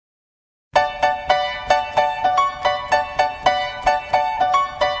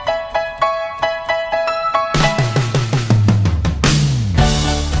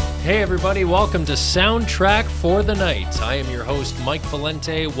everybody. Welcome to Soundtrack for the Night. I am your host, Mike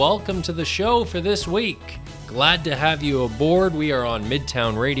Valente. Welcome to the show for this week. Glad to have you aboard. We are on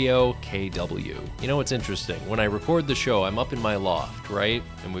Midtown Radio, KW. You know what's interesting? When I record the show, I'm up in my loft, right?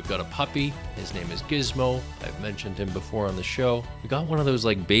 And we've got a puppy. His name is Gizmo. I've mentioned him before on the show. We got one of those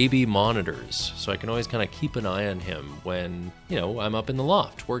like baby monitors, so I can always kind of keep an eye on him when, I'm up in the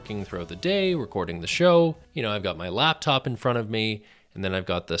loft working throughout the day, recording the show. I've got my laptop in front of me, and then I've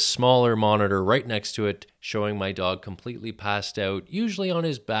got the smaller monitor right next to it showing my dog completely passed out, usually on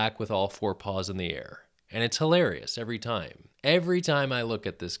his back with all four paws in the air. And it's hilarious every time. Every time I look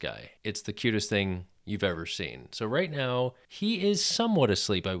at this guy, it's the cutest thing you've ever seen. So right now, he is somewhat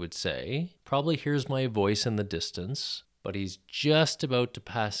asleep, I would say. Probably hears my voice in the distance, but he's just about to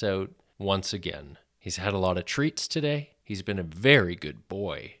pass out once again. He's had a lot of treats today. He's been a very good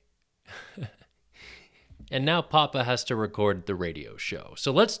boy. And now Papa has to record the radio show.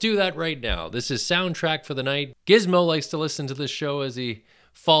 So let's do that right now. This is Soundtrack for the Night. Gizmo likes to listen to this show as he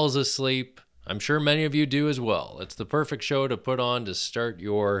falls asleep. I'm sure many of you do as well. It's the perfect show to put on to start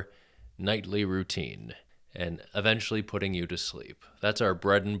your nightly routine and eventually putting you to sleep. That's our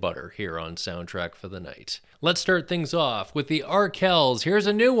bread and butter here on Soundtrack for the Night. Let's start things off with the Arkells. Here's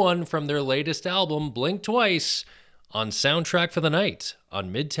a new one from their latest album, Blink Twice, on Soundtrack for the Night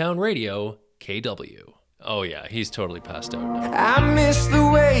on Midtown Radio, KW. Oh yeah, he's totally passed out now. I miss the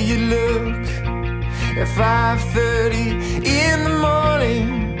way you look at 5:30 in the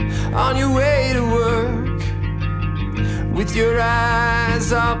morning on your way to work, with your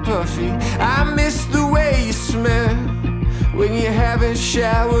eyes all puffy. I miss the way you smell when you haven't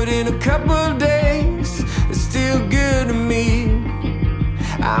showered in a couple of days. It's still good to me.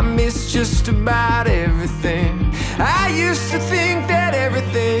 I miss just about everything. I used to think that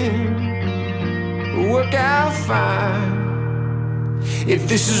everything would work out fine if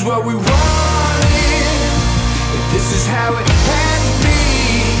this is what we wanted, if this is how it had to be.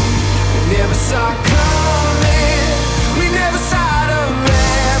 Never saw it coming, we never saw it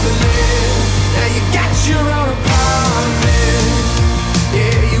unraveling. Now you got your own apartment,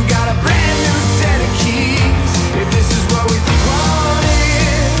 yeah, you got a brand new set of keys. If this is what we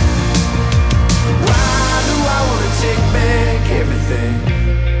wanted, why do I wanna take back everything?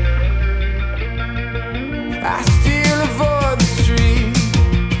 I still avoid the street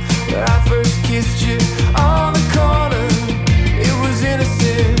where I first kissed you on the corner. It was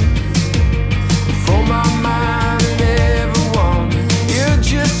innocent. My mind never wanted. You're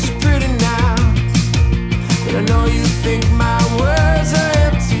just pretty now, but I know you think my words are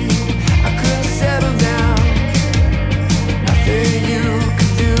empty. I couldn't settle down. Nothing you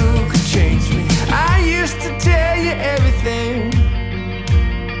could do could change me. I used to tell you everything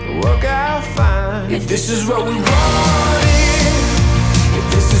would work out fine if this is what we wanted, if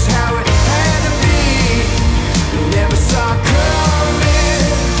this is how it had to be. We never saw it coming,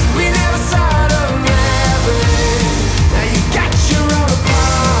 we never saw it. Now you got your own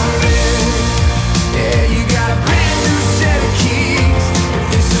apartment, yeah, you got a brand new set of keys. If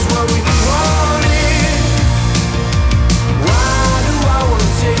this is what we wanted, why do I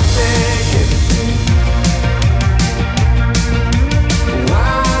wanna take back everything?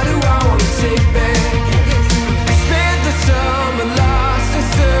 Why do I wanna take back everything? I spent the summer lost and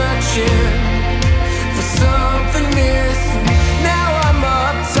searching for something missing. Now I'm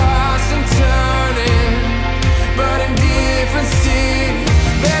up tossing, turning, but in different cities.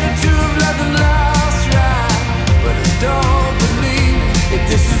 Better to have loved and lost, right? But I don't believe if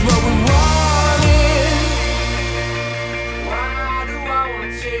this is what we wanted. Why do I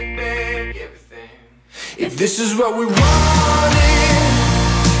wanna take back everything? If this is what we wanted,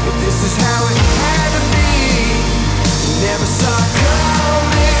 if this is how it had to be. We never saw it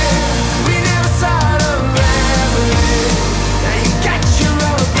coming, we never saw it unraveling. Now you got your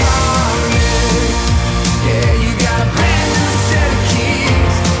own apartment, yeah, you got a brand new set of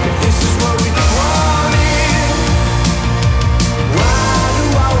keys. If this is what we wanted, why do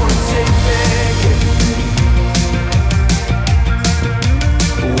I wanna take back everything?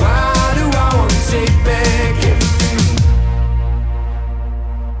 Why do I wanna take back everything?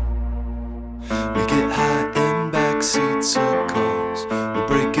 We get high in back seats of cars, we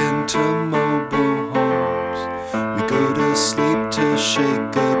break into mobile homes, we go to sleep to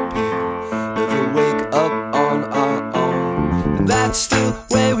shake a pill, never wake up on our own. And that's the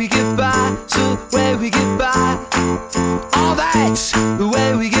way we get by, so the way we get by. Oh, that's the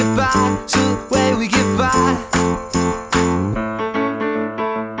way we get by, so the way we get by.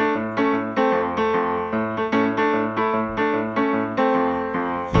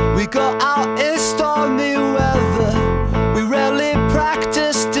 We go out in stormy weather, we rarely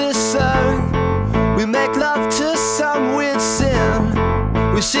practice discern.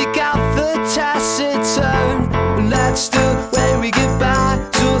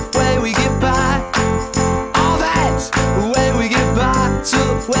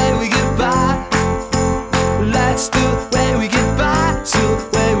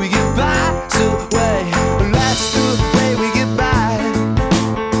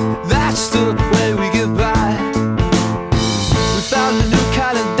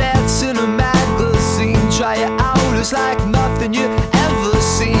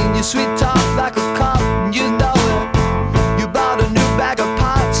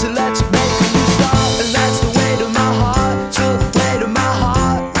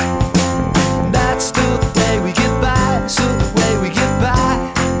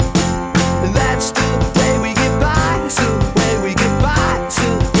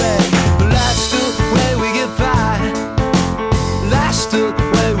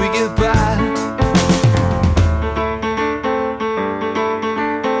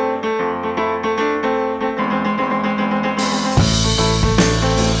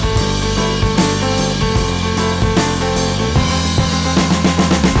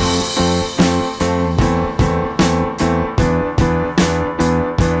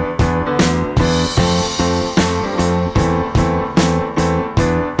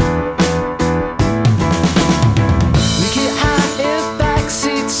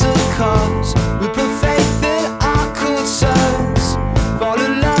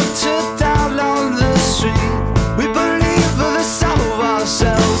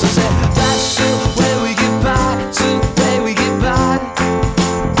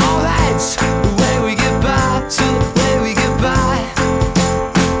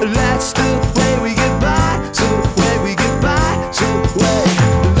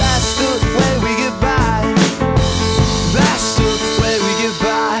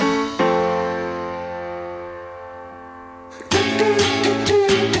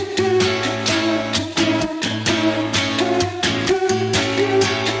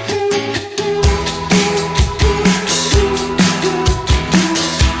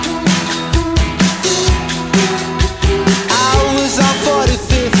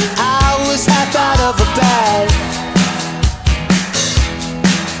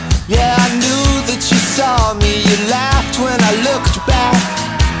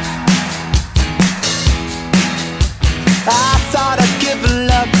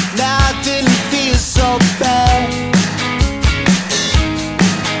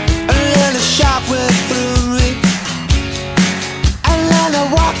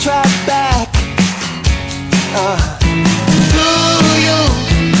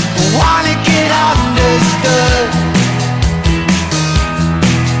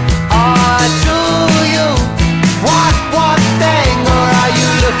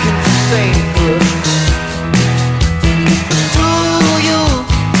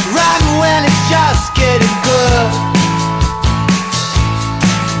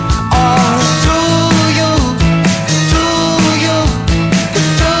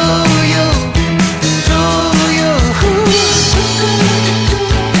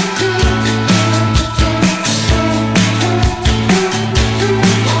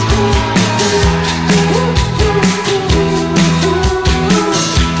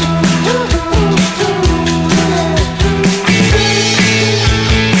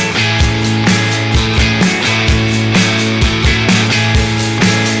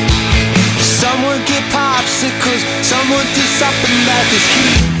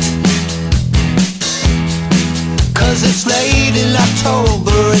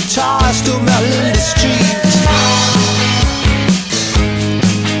 October and tar still melting in the streets.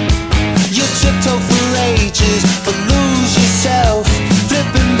 You tiptoe for ages, but lose yourself,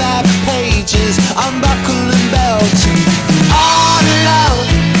 flipping back pages, unbuckling belts. On love,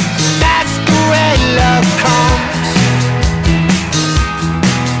 that's the way love comes.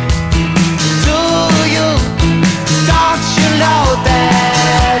 Do you, don't you know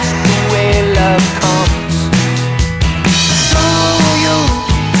that's the way love comes? Do you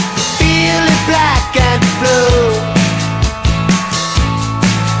feel it black and blue?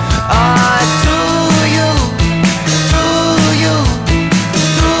 Do you, do you,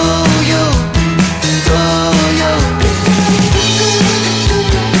 do you, do you?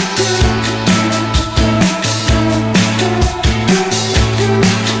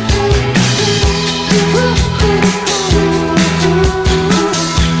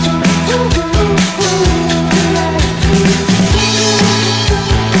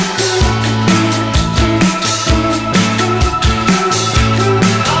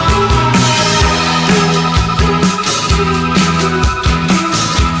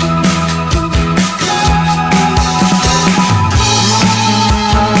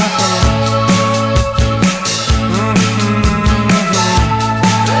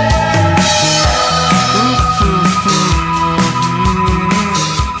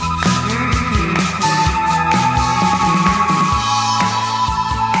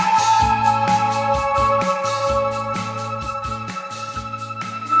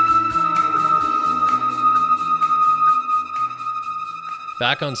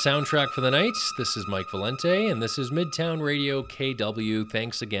 Back on Soundtrack for the Night, this is Mike Valente, and this is Midtown Radio KW.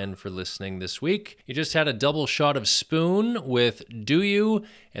 Thanks again for listening this week. You just had a double shot of Spoon with Do You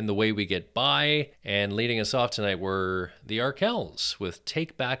and The Way We Get By, and leading us off tonight were the Arkells with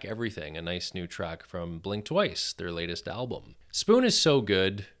Take Back Everything, a nice new track from Blink Twice, their latest album. Spoon is so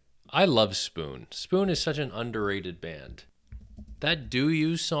good. I love Spoon. Spoon is such an underrated band. That Do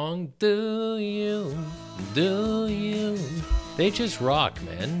You song, do you, they just rock,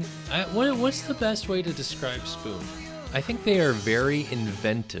 man. What's the best way to describe Spoon? I think they are very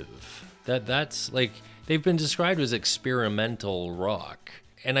inventive. That's like, they've been described as experimental rock.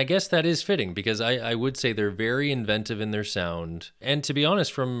 And I guess that is fitting because I would say they're very inventive in their sound. And to be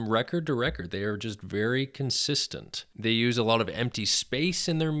honest, from record to record, they are just very consistent. They use a lot of empty space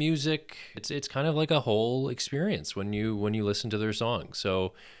in their music. It's kind of like a whole experience when you listen to their songs.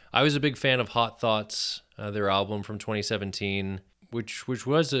 So I was a big fan of Hot Thoughts, their album from 2017. Which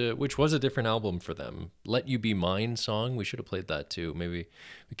was a different album for them. Let You Be Mine song. We should have played that too. Maybe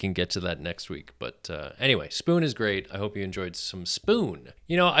we can get to that next week. But anyway, Spoon is great. I hope you enjoyed some Spoon.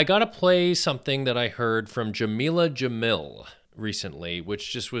 You know, I got to play something that I heard from Jameela Jamil recently,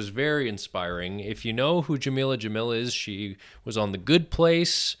 which just was very inspiring. If you know who Jameela Jamil is, she was on The Good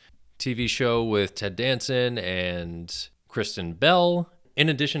Place TV show with Ted Danson and Kristen Bell. In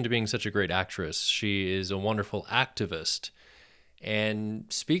addition to being such a great actress, she is a wonderful activist and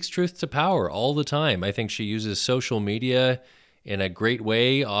speaks truth to power all the time. I think she uses social media in a great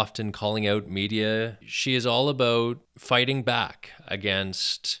way, often calling out media. She is all about fighting back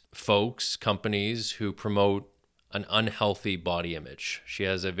against folks, companies who promote an unhealthy body image. She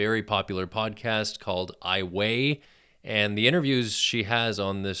has a very popular podcast called I Weigh, and the interviews she has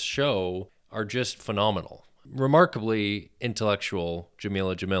on this show are just phenomenal. Remarkably intellectual,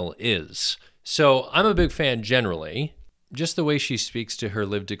 Jameela Jamil is. So I'm a big fan generally. Just the way she speaks to her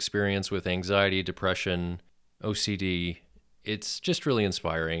lived experience with anxiety, depression, OCD, it's just really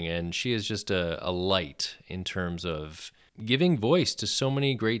inspiring. And she is just a light in terms of giving voice to so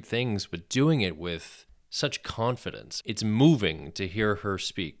many great things, but doing it with such confidence. It's moving to hear her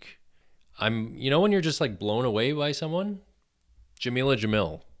speak. When you're just like blown away by someone, Jameela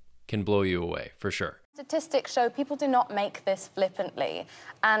Jamil can blow you away for sure. Statistics show people do not make this flippantly,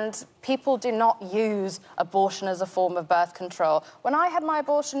 and people do not use abortion as a form of birth control. When I had my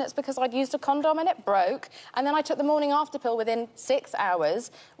abortion, it's because I'd used a condom and it broke, and then I took the morning after pill within 6 hours,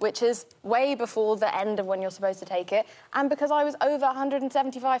 which is way before the end of when you're supposed to take it, and because I was over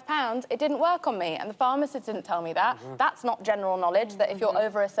 175 pounds, it didn't work on me, and the pharmacist didn't tell me that. That's not general knowledge, that if you're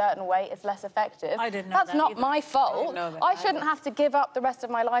over a certain weight, it's less effective. I didn't know That's that not either. my fault. I shouldn't either. have to give up the rest of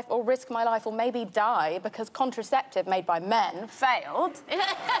my life or risk my life or maybe die because contraceptive made by men failed.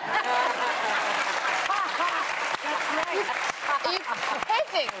 Are you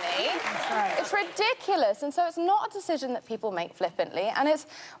kidding me? Right. It's ridiculous, and so it's not a decision that people make flippantly, and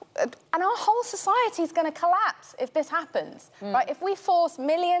our whole society is going to collapse if this happens, right? If we force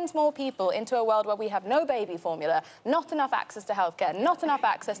millions more people into a world where we have no baby formula, not enough access to healthcare, not enough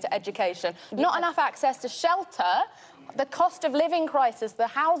access to education, not enough access to shelter, the cost of living crisis, the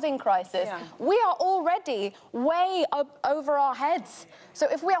housing crisis, we are already way up over our heads. So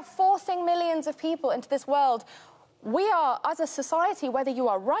if we are forcing millions of people into this world, we are, as a society, whether you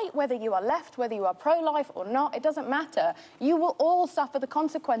are right, whether you are left, whether you are pro-life or not, it doesn't matter. You will all suffer the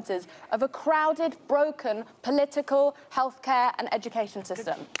consequences of a crowded, broken political, healthcare and education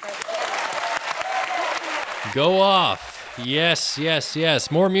system. Go off. Yes, yes, yes.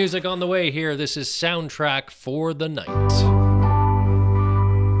 More music on the way here. This is Soundtrack for the Night.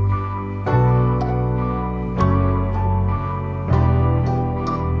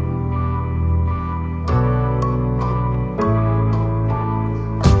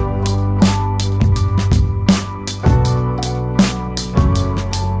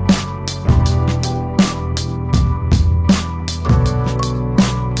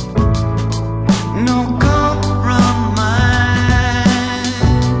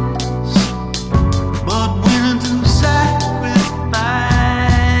 But when to say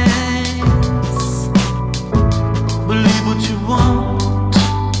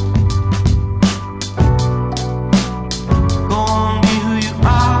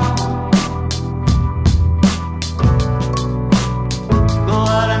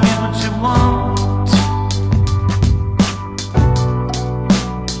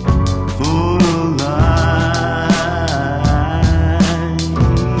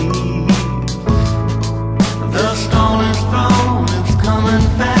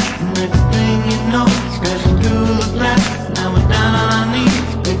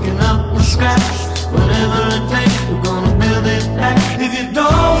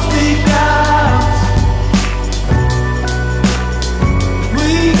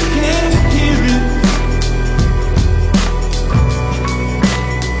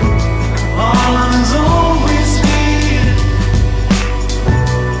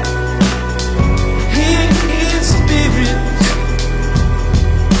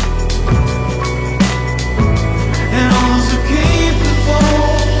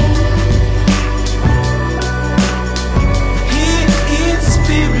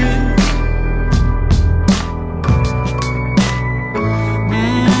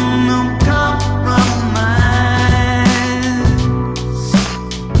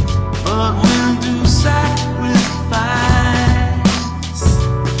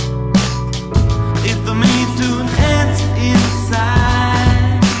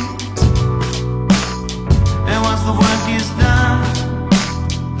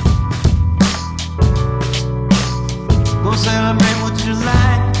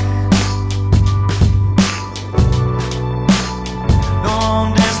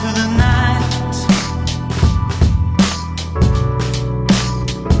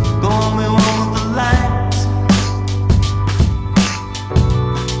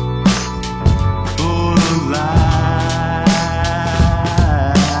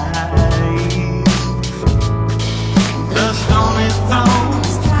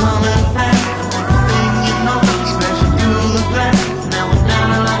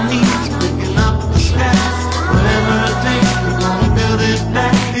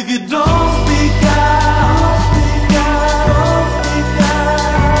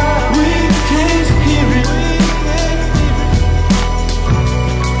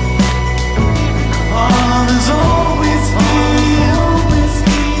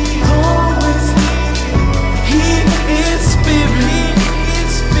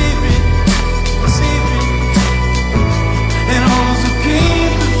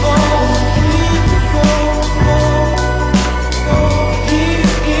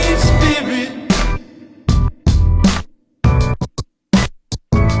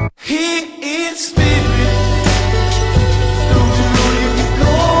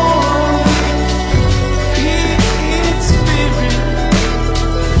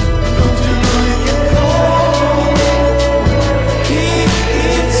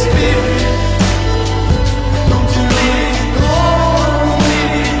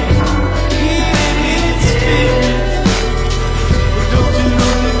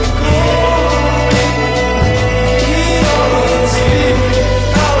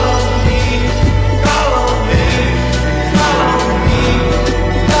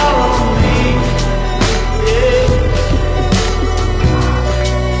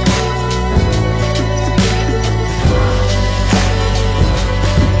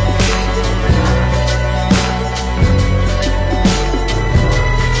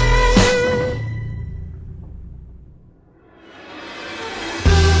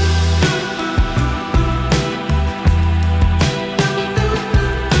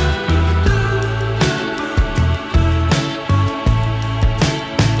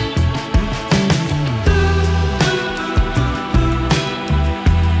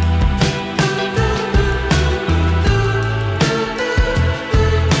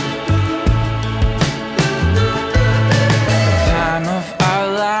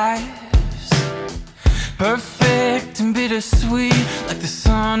like the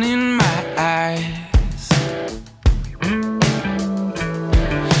sun in my eyes.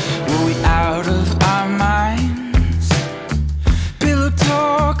 Were we out of our minds? Pillow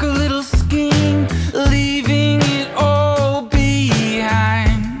talk, a little scheme, leaving it all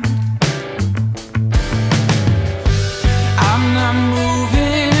behind. I'm not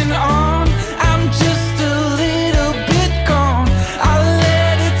moving on, I'm just a little bit gone. I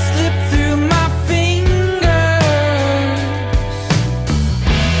let it slip through my fingers.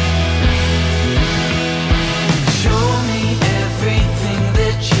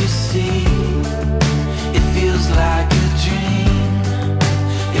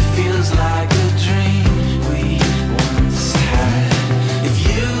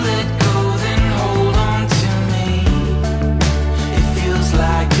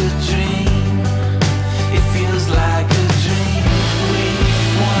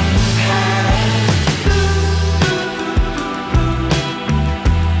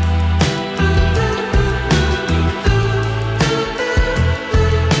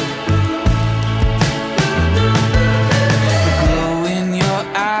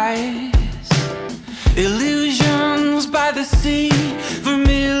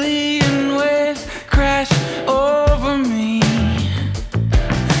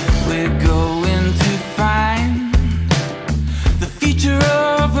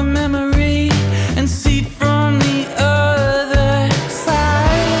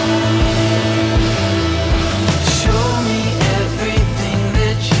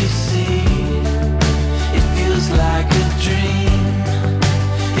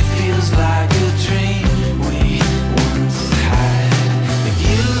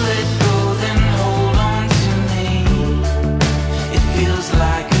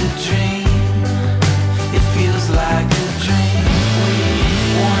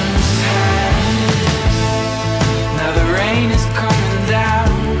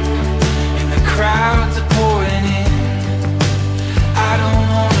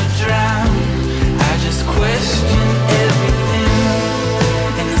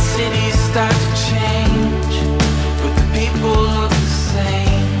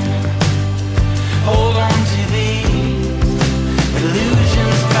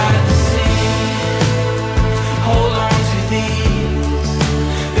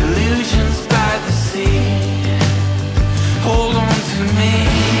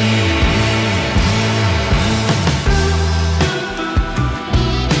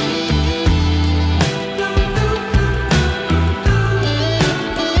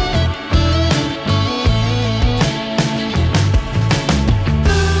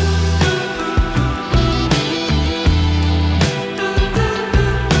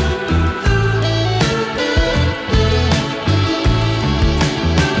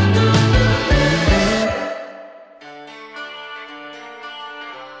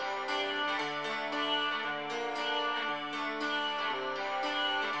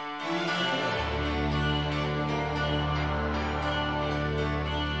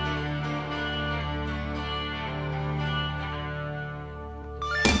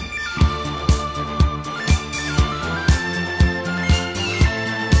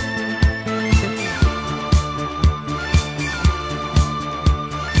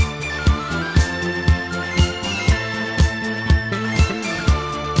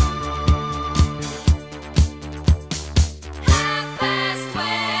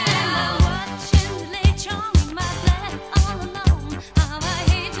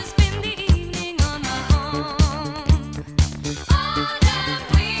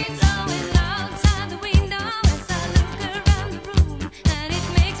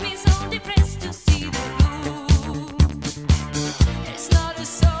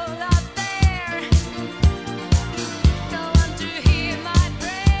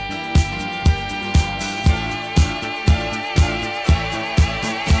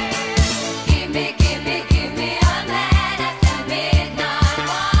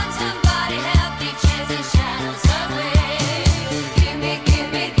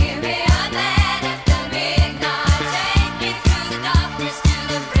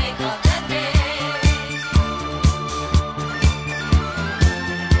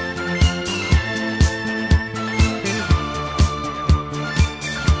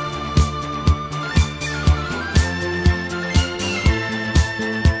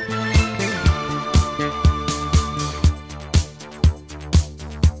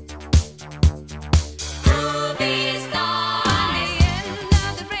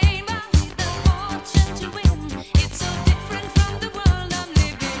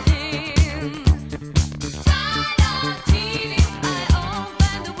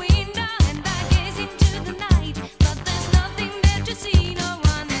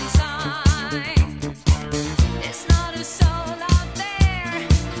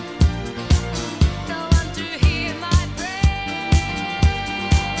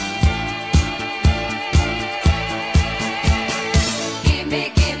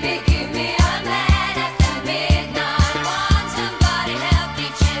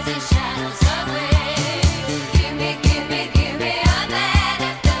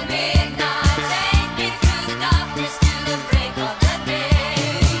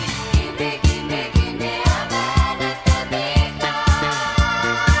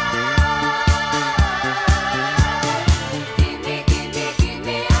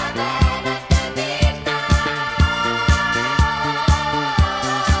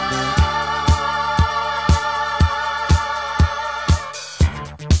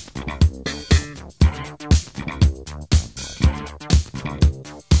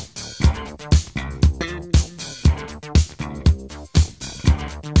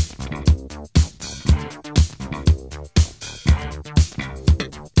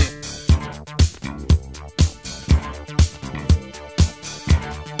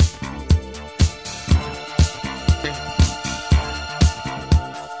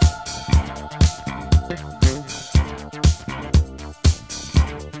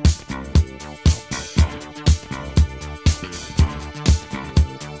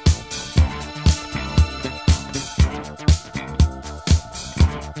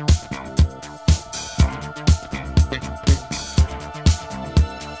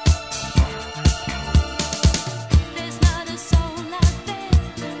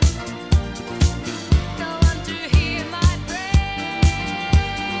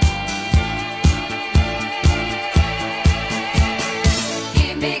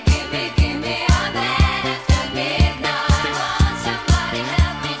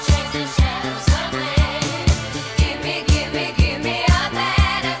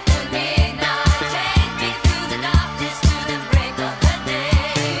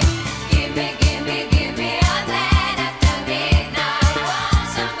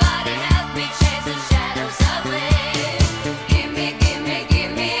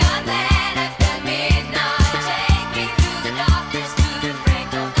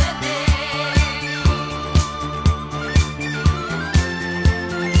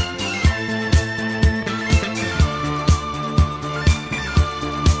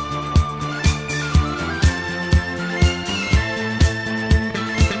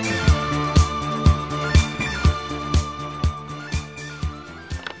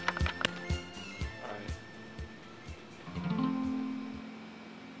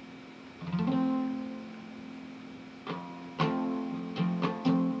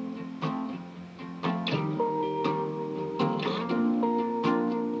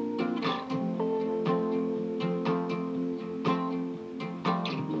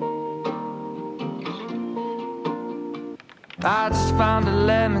 I just found a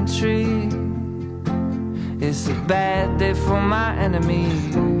lemon tree. It's a bad day for my enemy.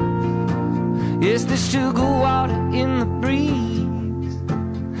 Yes, there's sugar water in the breeze,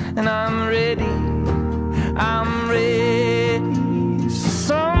 and I'm ready. So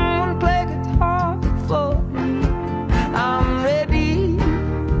someone play guitar for me. I'm ready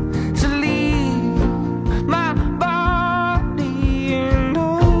to leave my body, and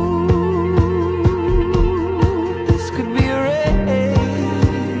oh, this could be arranged.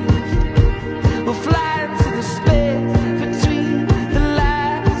 We'll fly into the space between the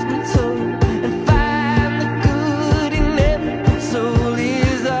lies we told and find the good in every soul.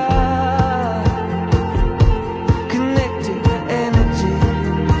 Is our connected energy.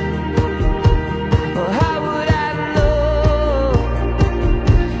 Well, how would I know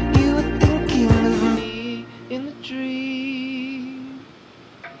you were thinking of me in the dream?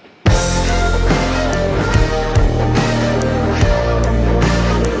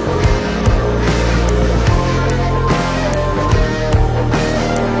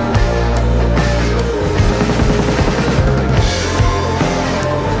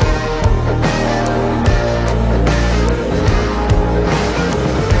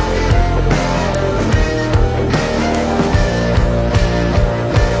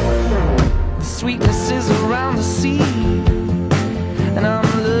 The sweetness is around the sea, and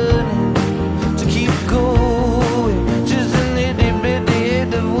I'm learning to keep going. Just an itty bitty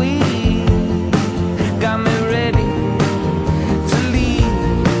hit of weed got me ready to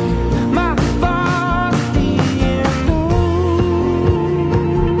leave my body, and oh,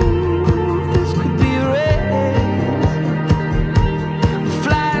 this could be raised.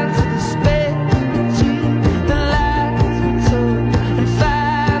 Fly into the space between the lies we told and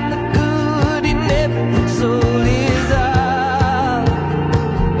find the good in every soul. Is our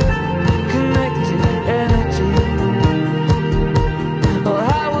connected energy. Oh,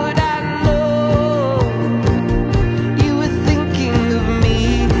 how would I know you were thinking of me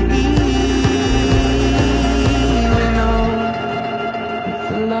when all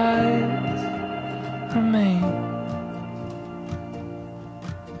the lights remain?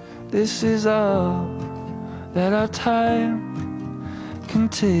 This is all that our time can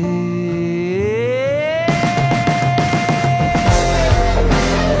take.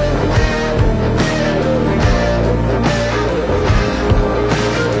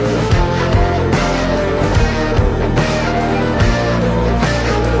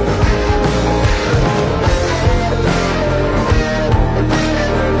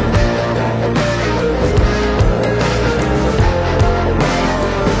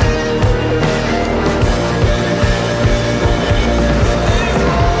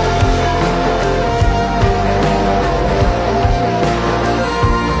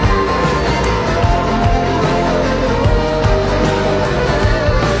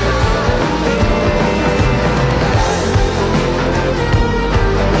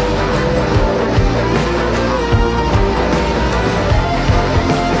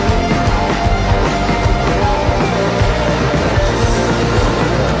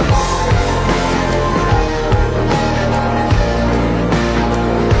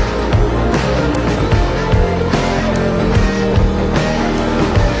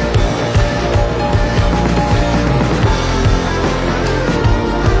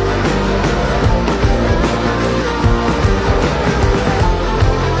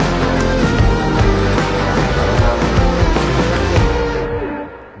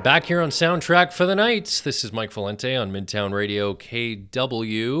 Back here on Soundtrack for the Night. This is Mike Valente on Midtown Radio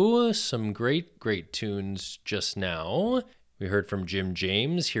KW. Some great, great tunes just now. We heard from Jim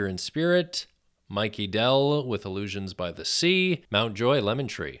James, Here in Spirit, Mikey Dell with Illusions by the Sea, Mountjoy, Lemon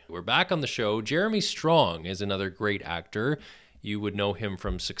Tree. We're back on the show. Jeremy Strong is another great actor. You would know him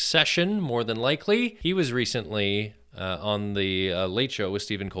from Succession, more than likely. He was recently on the Late Show with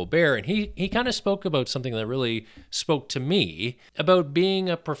Stephen Colbert, and he kind of spoke about something that really spoke to me about being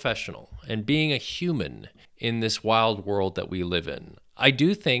a professional and being a human in this wild world that we live in. I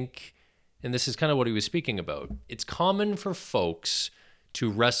do think, and this is kind of what he was speaking about, it's common for folks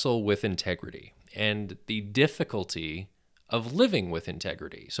to wrestle with integrity and the difficulty of living with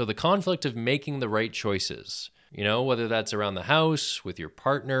integrity. So the conflict of making the right choices, you know, whether that's around the house, with your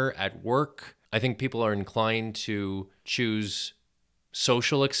partner, at work. I think people are inclined to choose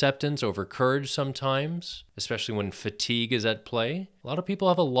social acceptance over courage sometimes, especially when fatigue is at play. A lot of people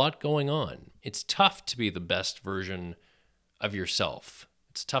have a lot going on. It's tough to be the best version of yourself.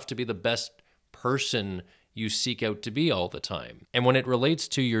 It's tough to be the best person you seek out to be all the time. And when it relates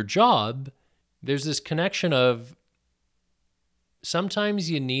to your job, there's this connection of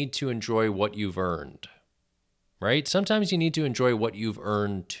sometimes you need to enjoy what you've earned. right? Sometimes you need to enjoy what you've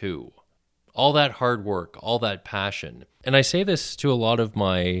earned too. All that hard work, all that passion. And I say this to a lot of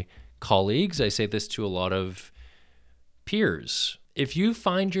my colleagues. I say this to a lot of peers. If you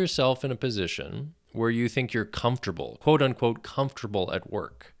find yourself in a position where you think you're comfortable, quote unquote, comfortable at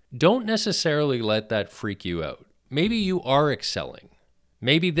work, don't necessarily let that freak you out. Maybe you are excelling.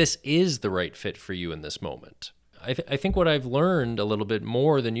 Maybe this is the right fit for you in this moment. I think what I've learned a little bit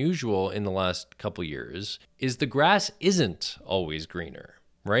more than usual in the last couple years is the grass isn't always greener,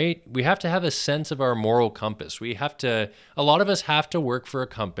 right? We have to have a sense of our moral compass. A lot of us have to work for a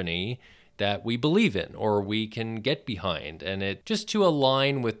company that we believe in or we can get behind, and it just to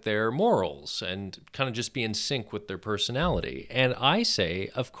align with their morals and kind of just be in sync with their personality. And I say,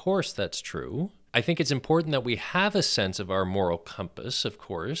 of course, that's true. I think it's important that we have a sense of our moral compass, of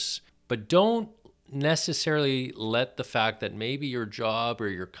course, but don't necessarily let the fact that maybe your job or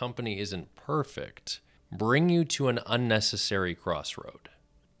your company isn't perfect bring you to an unnecessary crossroad.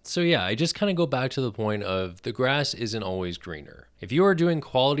 So yeah, I just kind of go back to the point of the grass isn't always greener. If you are doing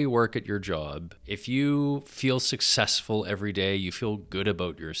quality work at your job, if you feel successful every day, you feel good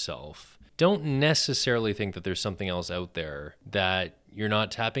about yourself, don't necessarily think that there's something else out there that you're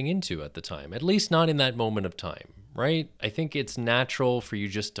not tapping into at the time, at least not in that moment of time, right? I think it's natural for you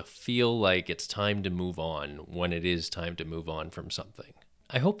just to feel like it's time to move on when it is time to move on from something.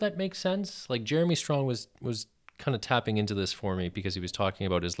 I hope that makes sense. Like Jeremy Strong was kind of tapping into this for me because he was talking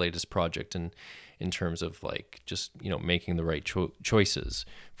about his latest project and in terms of like just, making the right choices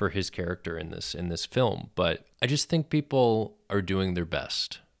for his character in this film. But I just think people are doing their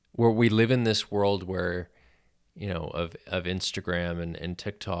best. Where we live in this world where, of Instagram and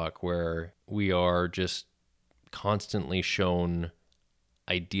TikTok, where we are just constantly shown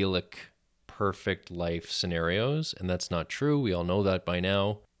idyllic, perfect life scenarios, and that's not true. We all know that by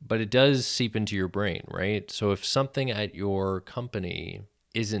now. But it does seep into your brain, right? So if something at your company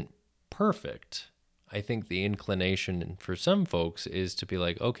isn't perfect, I think the inclination for some folks is to be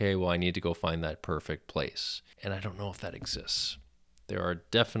like, okay, well, I need to go find that perfect place. And I don't know if that exists. There are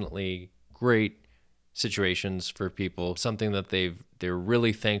definitely great situations for people, something that they're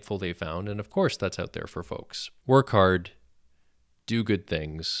really thankful they found. And of course, that's out there for folks. Work hard, do good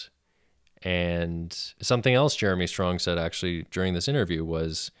things. And something else Jeremy Strong said actually during this interview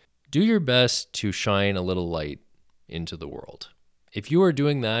was, do your best to shine a little light into the world. If you are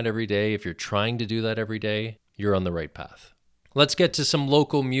doing that every day, if you're trying to do that every day, you're on the right path. Let's get to some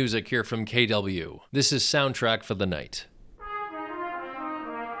local music here from KW. This is Soundtrack for the Night.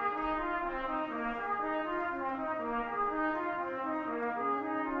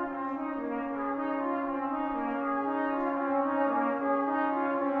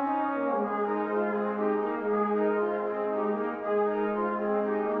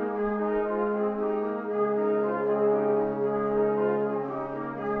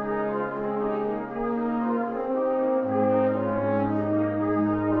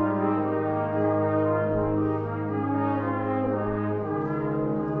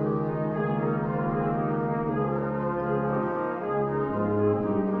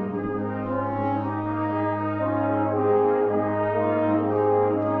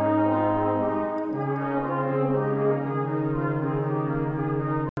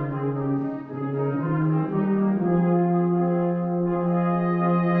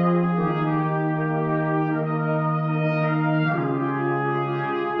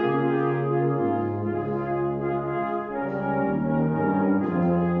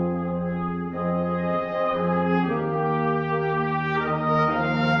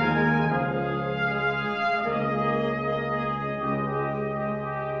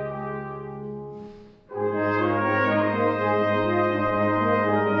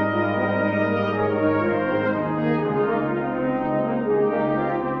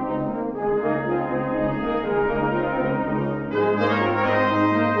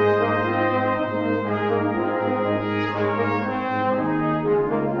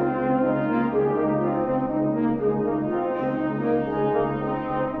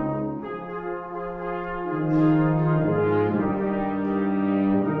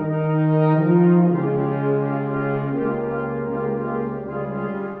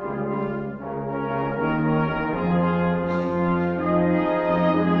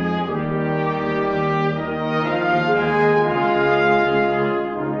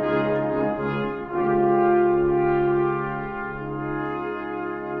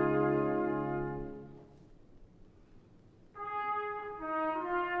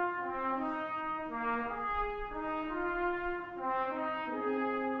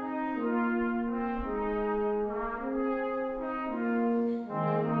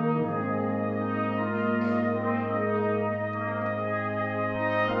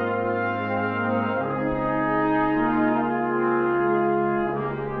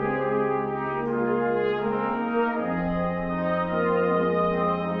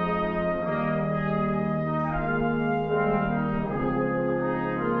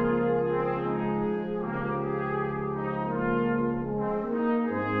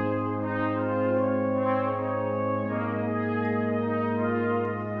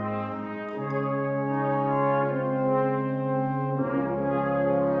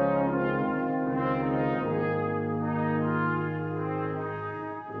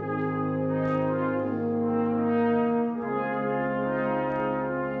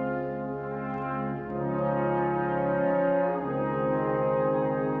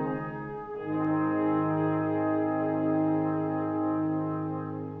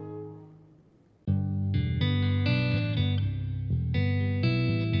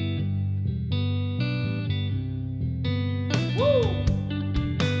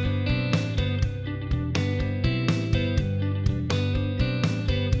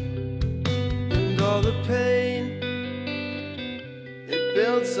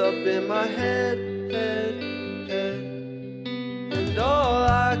 builds up in my head. And all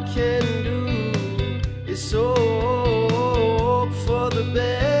I can do is hope for the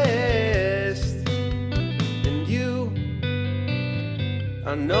best. And you,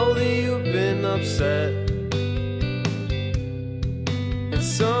 I know that you've been upset. And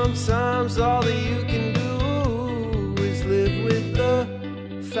sometimes all that you can do is live with the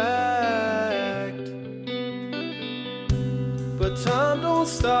fact. But time don't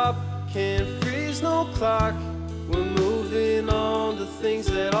stop, can't freeze no clock. We're moving on to things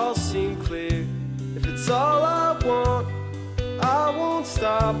that all seem clear. If it's all I want, I won't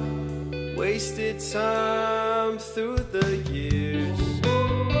stop. Wasted time through the years.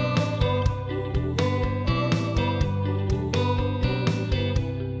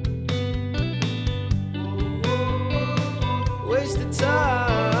 Wasted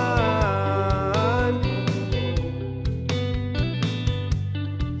time.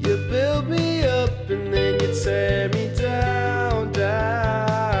 You build me up and then you tear me down,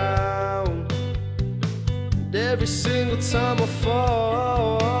 down. And every single time I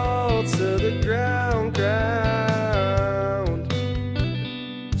fall to the ground, ground.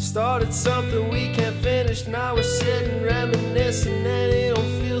 Started something we can't finish, now we're sitting reminiscing and it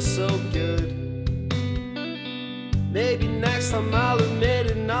don't feel so good. Maybe next time I'll admit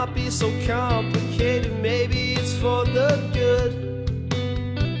it, not be so complicated. Maybe it's for the good.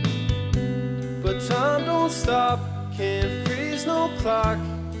 But time don't stop, can't freeze no clock.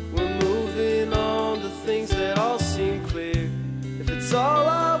 We're moving on to things that all seem clear. If it's all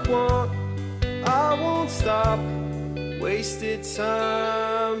I want, I won't stop. Wasted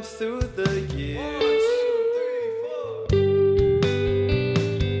time through the years.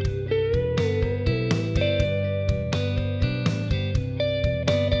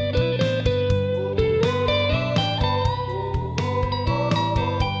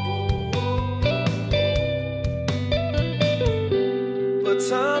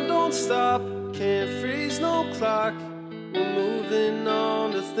 Time don't stop, can't freeze no clock. We're moving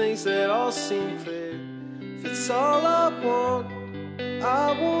on to things that all seem clear. If it's all I want,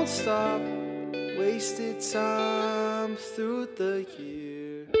 I won't stop. Wasted time through the years.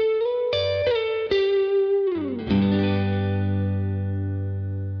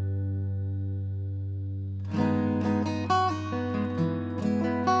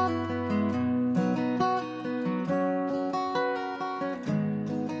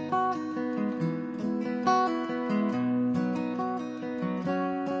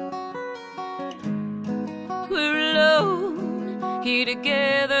 Here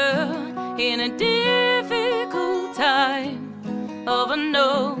together in a difficult time of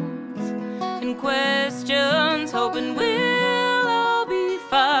unknowns and questions, hoping we'll all be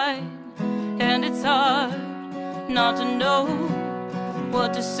fine. And it's hard not to know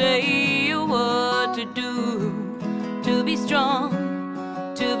what to say or what to do, to be strong,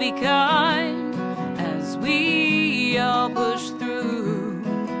 to be kind, as we all push through.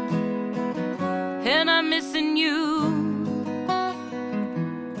 And I'm missing you.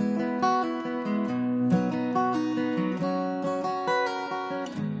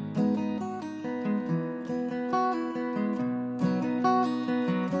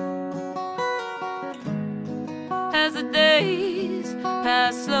 As the days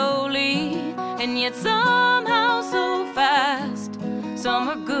pass slowly, and yet somehow so fast. Some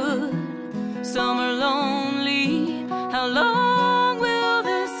are good, some are lonely. How long will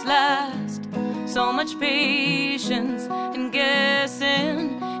this last? So much patience and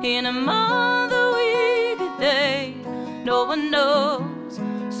guessing in a month, a week, a day. No one knows,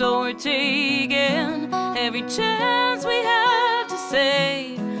 so we're taking every chance we have to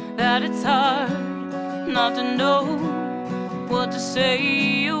say that it's hard not to know what to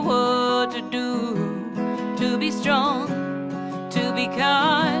say or what to do, to be strong, to be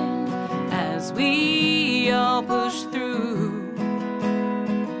kind, as we all push through.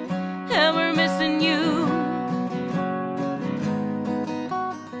 And we're missing you.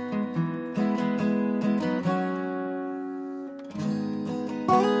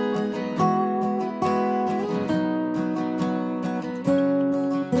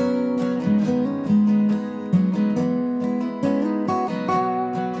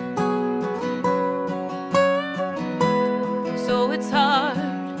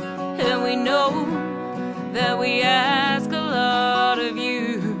 That we ask a lot of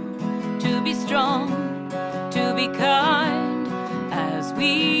you, to be strong, to be kind, as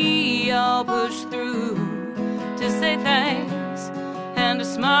we all push through, to say thanks and to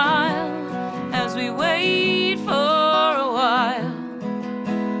smile as we wait for a while,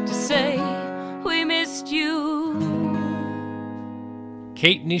 to say we missed you.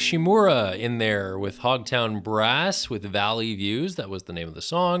 Kate Nishimura in there with Hogtown Brass with Valley Views. That was the name of the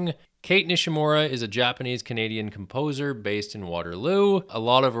song. Kate Nishimura is a Japanese-Canadian composer based in Waterloo. A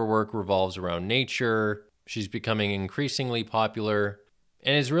lot of her work revolves around nature. She's becoming increasingly popular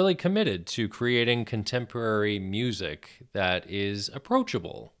and is really committed to creating contemporary music that is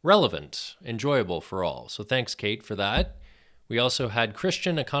approachable, relevant, enjoyable for all. So thanks, Kate, for that. We also had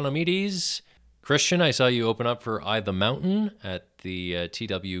Christian Economides. Christian, I saw you open up for I the Mountain at the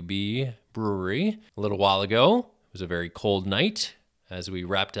TWB Brewery a little while ago. It was a very cold night as we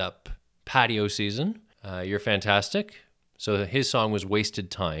wrapped up patio season. You're fantastic. So his song was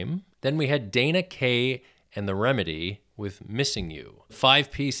Wasted Time. Then we had Dana Kaye and The Remedy with Missing You.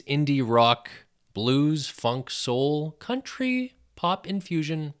 5-piece indie rock, blues, funk, soul, country, pop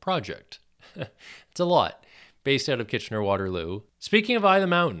infusion project. It's a lot. Based out of Kitchener-Waterloo. Speaking of I the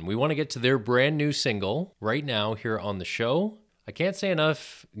Mountain, we want to get to their brand new single right now here on the show. I can't say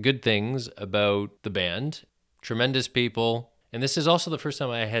enough good things about the band. Tremendous people. And this is also the first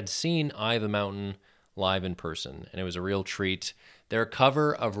time I had seen I the Mountain live in person, and it was a real treat. Their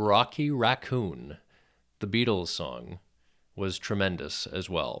cover of Rocky Raccoon, the Beatles song, was tremendous as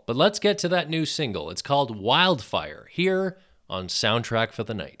well. But let's get to that new single. It's called Wildfire, here on Soundtrack for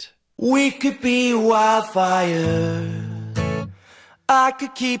the Night. We could be wildfire. I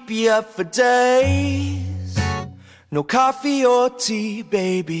could keep you up for days. No coffee or tea,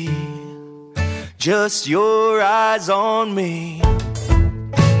 baby. Just your eyes on me.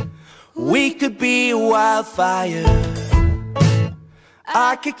 We could be wildfire.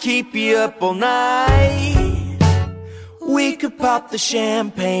 I could keep you up all night. We could pop the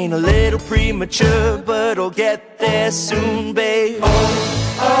champagne a little premature, but I'll get there soon, babe.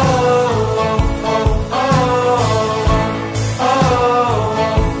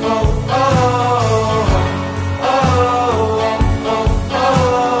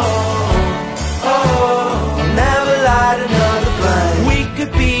 Never light another flame. We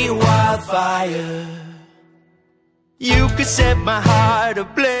could be wildfire. You could set my heart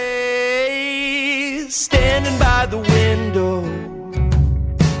ablaze, standing by the window,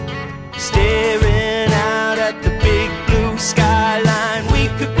 staring out at the big blue skyline. We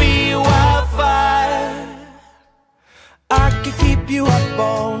could be wildfire. I could keep you up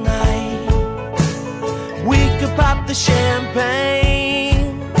all night. We could pop the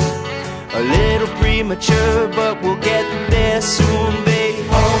champagne a little premature, but we'll get there soon, babe.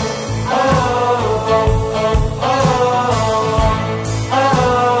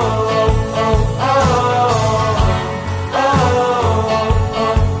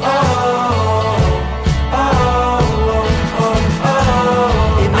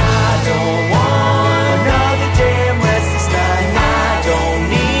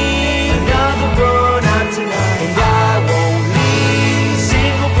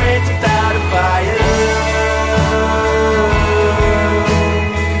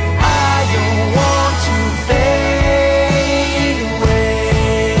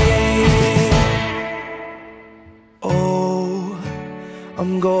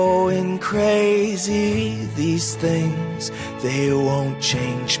 These things, they won't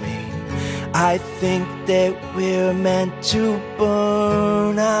change me. I think that we're meant to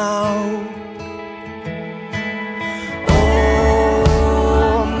burn out. Oh,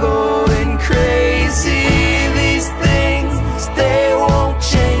 I'm going crazy. These things, they won't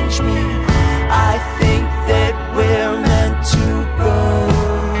change me. I think that we're meant to burn.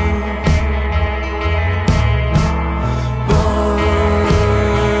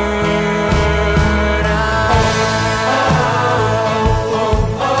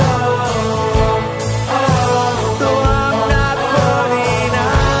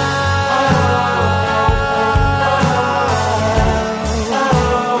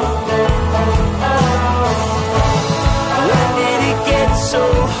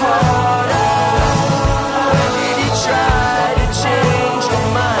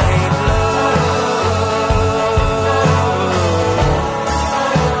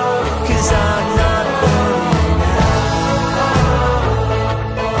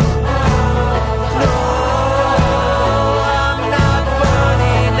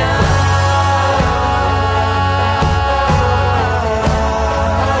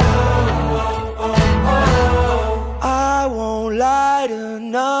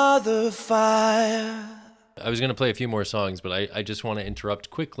 I was going to play a few more songs, but I just want to interrupt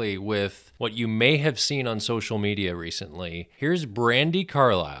quickly with what you may have seen on social media recently. Here's Brandi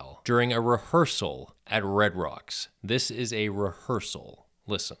Carlile during a rehearsal at Red Rocks. This is a rehearsal.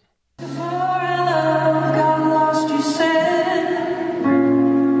 Listen. Before our love got lost, you said,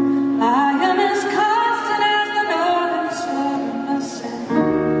 I am as constant as the northern sun.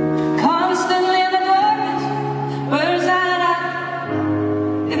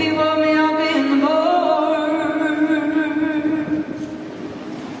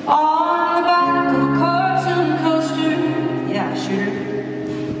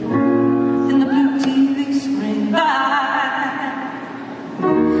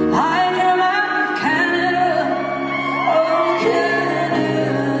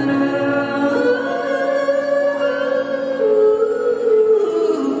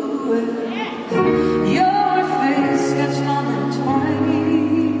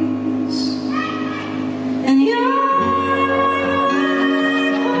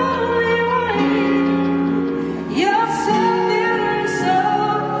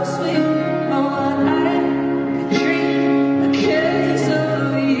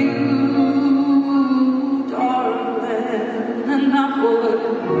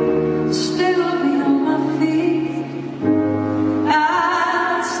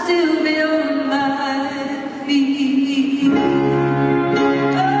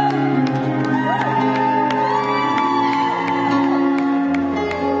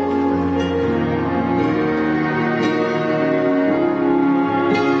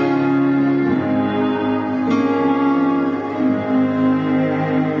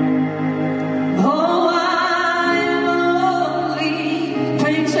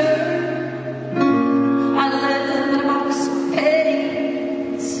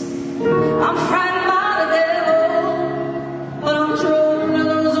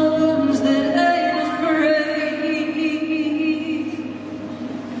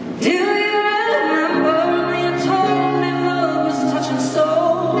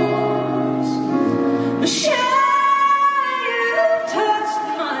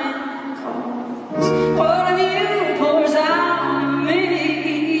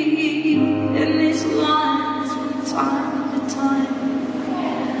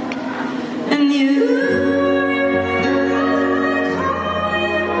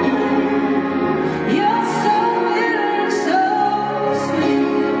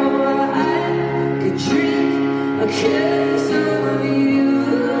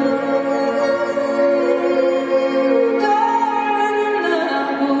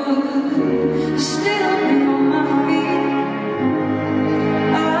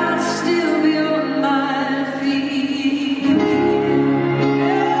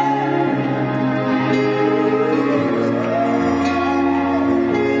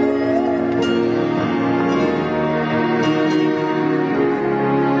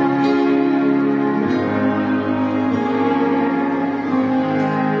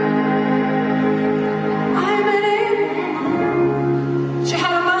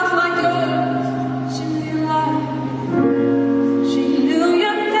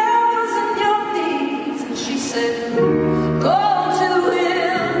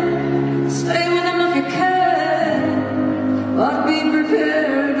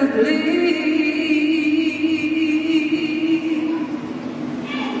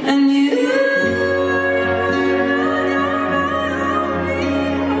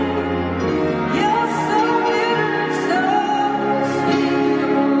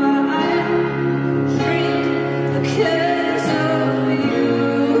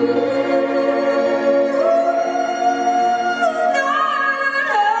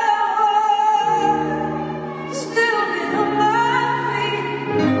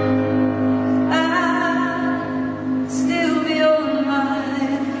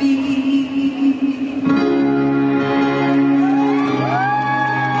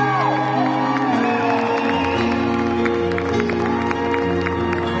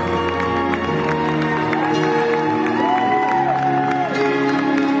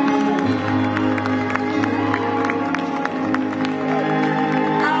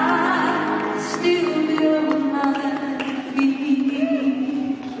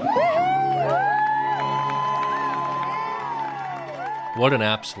 What an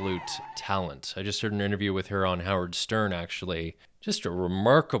absolute talent. I just heard an interview with her on Howard Stern, actually. Just a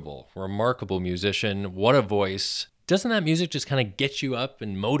remarkable, remarkable musician. What a voice. Doesn't that music just kind of get you up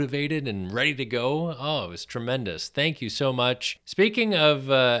and motivated and ready to go? Oh, it was tremendous. Thank you so much. Speaking of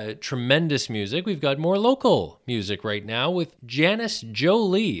tremendous music, we've got more local music right now with Janice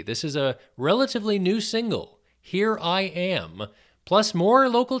Jolie. This is a relatively new single, Here I Am, plus more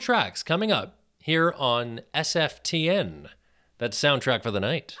local tracks coming up here on SFTN. That's Soundtrack for the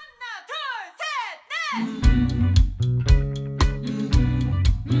Night.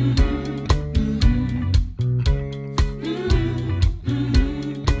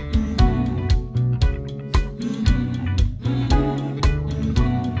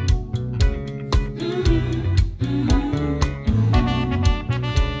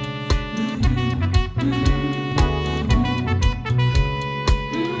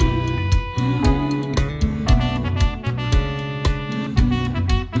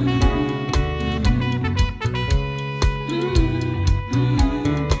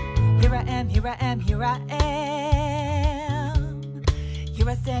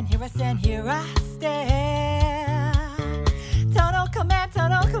 Here I stand. Total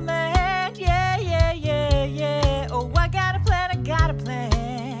command, yeah, yeah, yeah, yeah. Oh, I got a plan,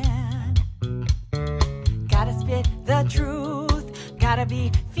 truth. Gotta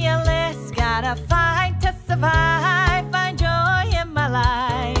be fearless, gotta fight to survive. Find joy in my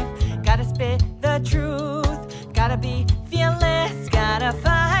life. Gotta spit the truth. Gotta be fearless, gotta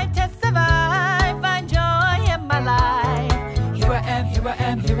fight to survive. Find joy in my life. Here I am, here I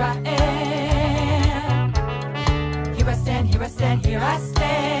am, here I am. Here I stand, here I stand, here I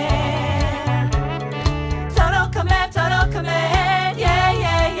stand. Total command, yeah,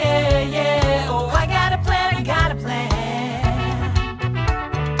 yeah, yeah, yeah. Oh, I got a plan, I got a plan.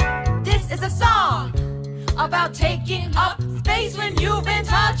 This is a song about taking up space when you've been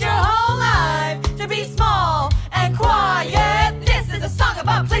taught your whole life to be small and quiet. This is a song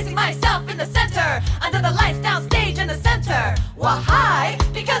about placing myself in the center, under the lights, down stage in the center. Why?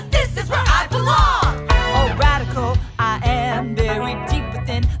 Because this is where I belong. Oh, radical, I am buried deep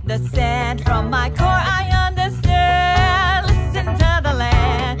within the sand. From my core, I understand. Listen to the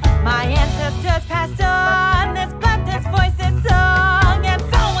land. My ancestors passed on this blood, this voice, this song, and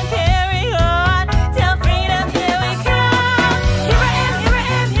someone carry on till freedom. Here we come. Here I am, here I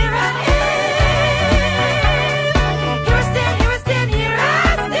am, here I am. Here I stand, here I stand, here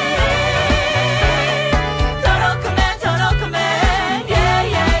I stand. Total command, yeah,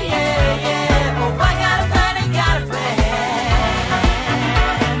 yeah, yeah, yeah. Oh, I got a plan and got a plan.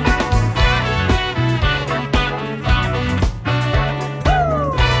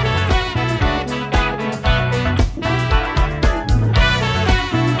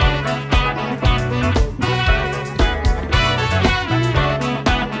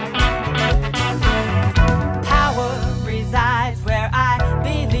 Power resides where I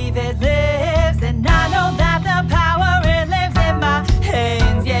believe it lives, and I know that the power it lives in my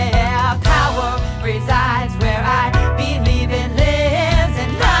hands. Yeah, power resides where I believe it lives,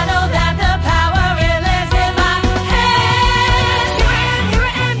 and I know that the power it lives in my hands. Here I am, here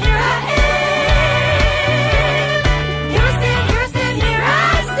I am, here I am. Here I stand, here I stand, here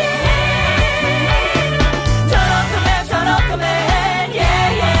I stand. Total command,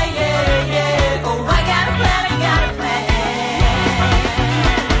 yeah, yeah, yeah, yeah. Oh, I got a plan, I got a plan.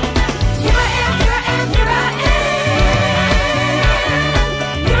 Here I am, here I am, here I am.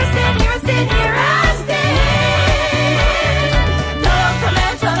 Here I stand, here I stand, here I stand.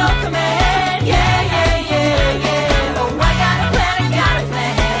 Total command, yeah, yeah, yeah, yeah. Oh, I got a plan, I got a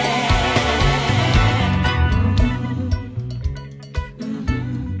plan.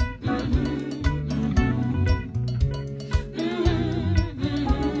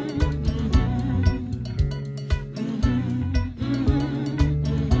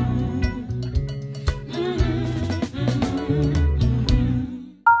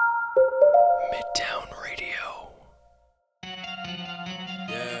 Midtown Radio.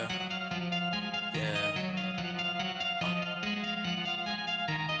 Yeah. Yeah.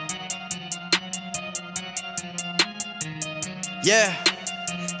 Yeah.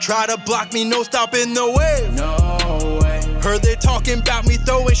 Try to block me, no stopping the wave. No way. Heard they talking about me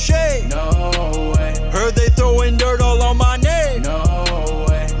throwing shade. No way. Heard they throwing dirt all on my name. No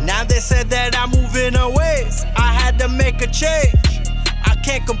way. Now they said that I'm moving away. I had to make a change. I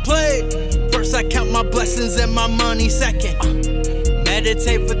can't complain. First I count my blessings and my money second.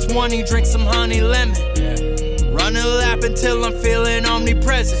 Meditate for 20, drink some honey lemon. Run a lap until I'm feeling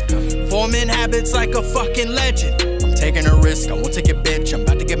omnipresent. Forming habits like a fucking legend. I'm taking a risk, I won't take it, bitch. I'm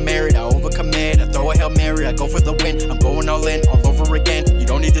about to get married, I overcommit. I throw a Hail Mary, I go for the win. I'm going all in, all over again. You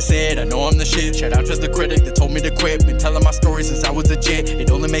don't need to say it, I know I'm the shit. Shout out to the critic that told me to quit. Been telling my story since I was legit.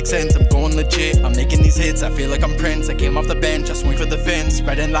 It only makes sense, I'm going legit. I'm making these hits, I feel like I'm Prince. I came off the bench, I swing for the fence.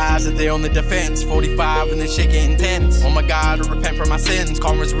 Spreading lies that they only defense. 45 and this shit getting tense. Oh my God, I repent for my sins.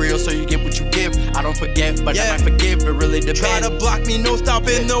 Karma's real, so you get what you give. I don't forget, but I might forgive, it really depends. Try to block me, no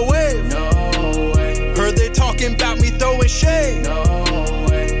stopping the wave. No way. Heard they talking about me throwing shade. No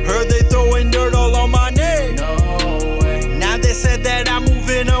way. Heard they throwing dirt all on my name. No way. Now they said that I'm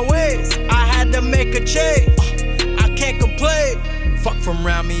moving away. I had to make a change. I can't complain. Fuck from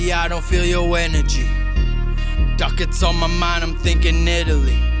around me, I don't feel your energy. Ducats on my mind, I'm thinking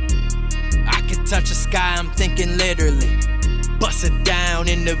Italy. I could touch the sky, I'm thinking literally. Bust it down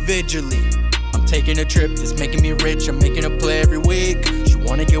individually. I'm taking a trip that's making me rich. I'm making a play every week. She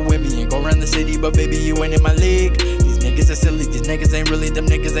wanna get with me and go around the city, but baby, you ain't in my league. These niggas are silly, these niggas ain't really them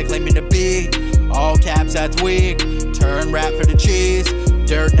niggas they claiming to be. All caps, that's weak. Turn rap for the cheese.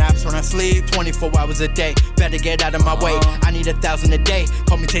 dirt naps when I sleep 24 hours a day. Better get out of my way. I need 1,000 a day.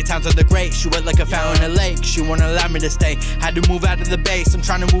 Call me 10 times on the great. She wet like a fountain in a lake. She won't allow me to stay. Had to move out of the base. I'm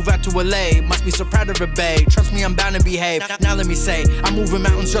trying to move out to LA. Must be so proud of her, babe. Trust me, I'm bound to behave. Now let me say, I'm moving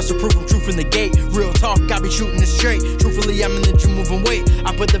mountains just to prove I'm true from the gate. Real talk, I be shooting it straight. Truthfully, I'm in the gym moving weight.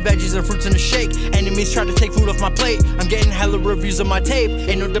 I put the veggies and fruits in a shake. Enemies try to take food off my plate. I'm getting hella reviews on my tape.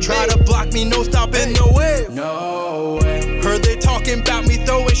 Ain't no debate. Try to block me, no stopping, no way. No way. Heard they talking about me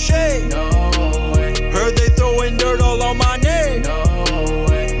throwing shade. No way. Heard they throwing dirt all on my name. No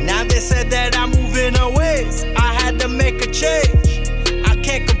way. Now they said that I'm moving away. I had to make a change. I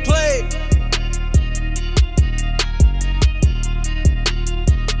can't complain.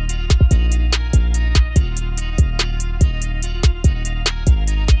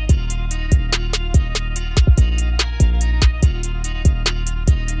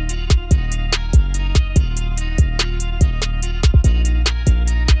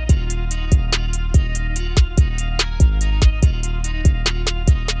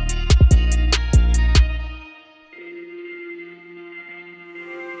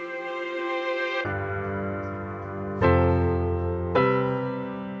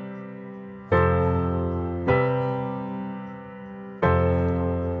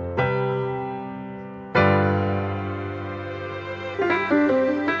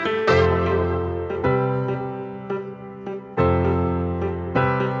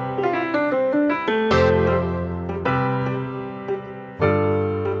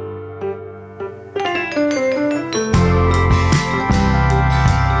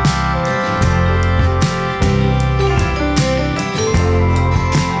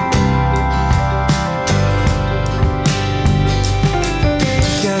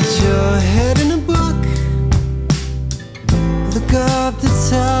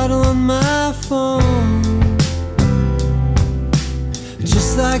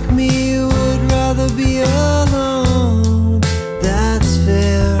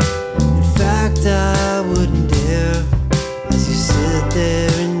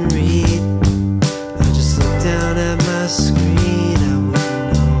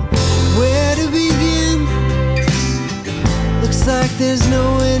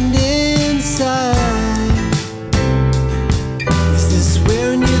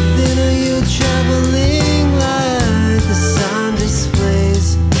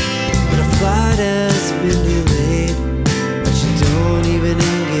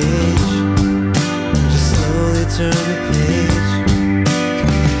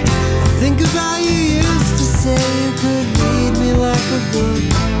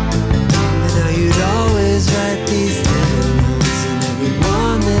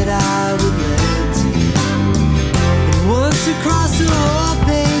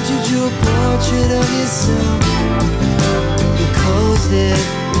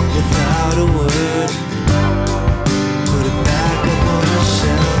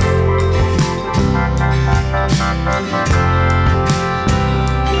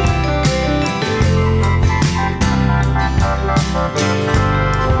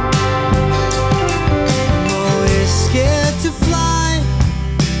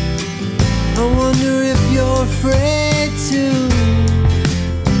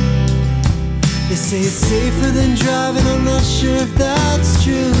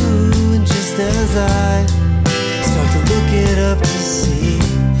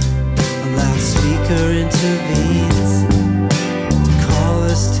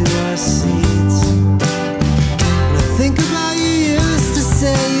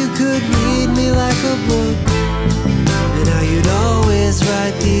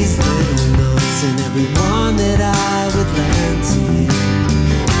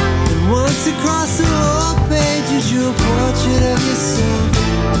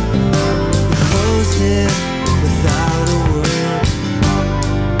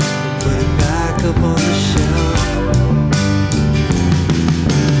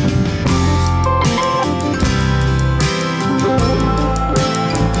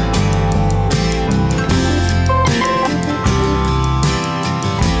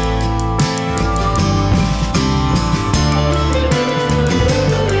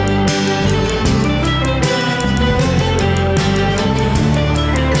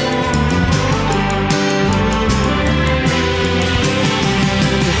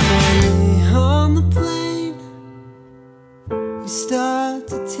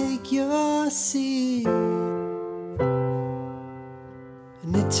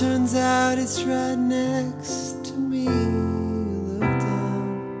 Turns out it's right next to me. You look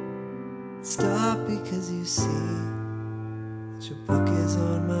down, stop because you see that your book is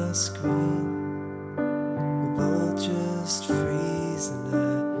on my screen. We both just freeze the night.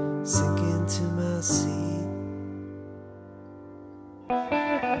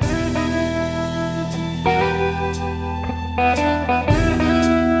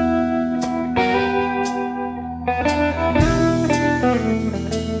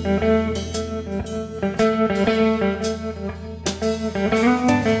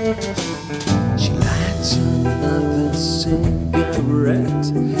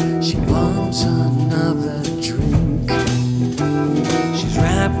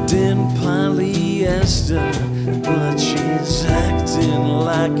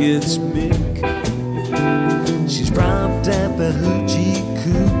 like it's Mick. She's propped at the hoochie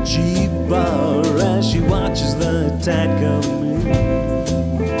coochie bar as she watches the tide come in.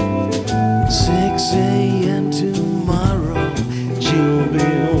 6 a.m. tomorrow, she'll be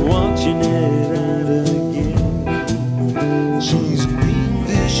watching it out again. She's a mean,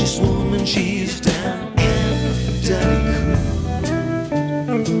 vicious woman, she's down and dirty cool.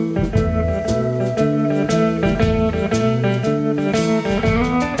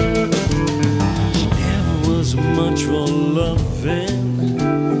 She never was much for loving.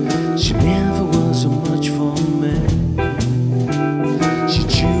 She never was much for men. She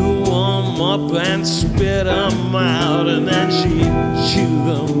chew them up and spit them out, and then she'd chew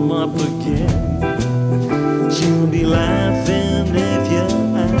them up again. She'll be laughing if you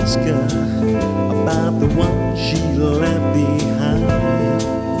ask her about the one she left behind.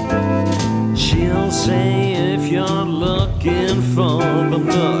 She'll say if you're looking for the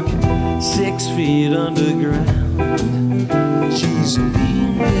nook 6 feet underground. She's a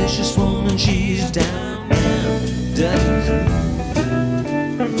mean, vicious woman, she's down and dirty.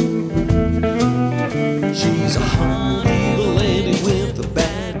 She's a hot evil lady with a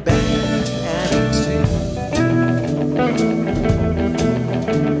bad, bad attitude.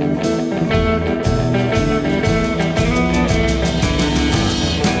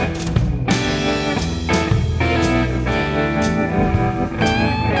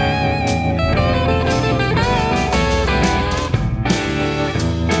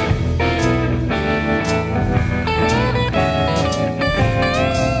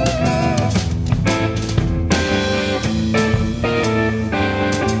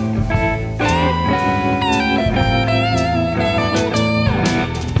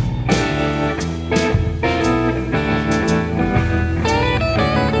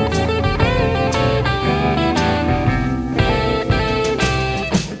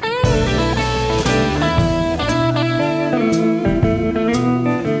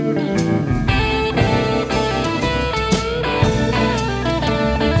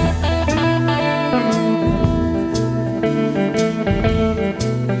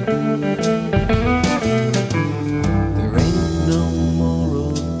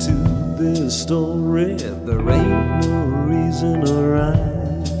 Story, there ain't no reason or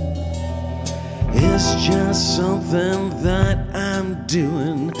rhyme. It's just something that I'm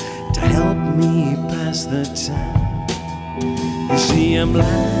doing to help me pass the time. You see, I'm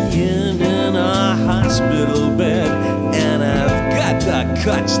lying in a hospital bed, and I've got the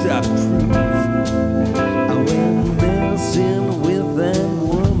guts to prove I went messing with that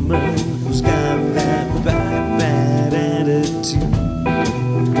woman who's got that bad, bad attitude.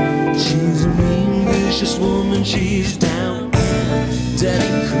 She's a mean, vicious woman, she's down and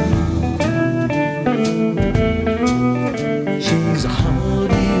dirty cool. She's a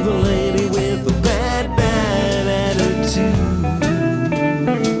hard, evil lady with a bad, bad attitude.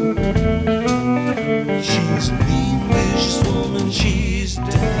 She's a mean, vicious woman, she's down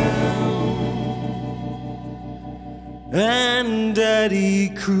and dirty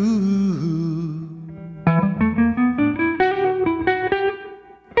cool.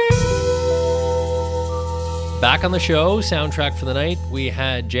 Back on the show, soundtrack for the night, we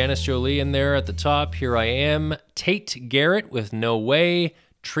had Janis Jolie in there at the top. Here I Am, Tate Garrett with No Way,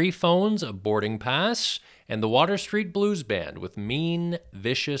 Tree Phones, A Boarding Pass, and the Water Street Blues Band with Mean,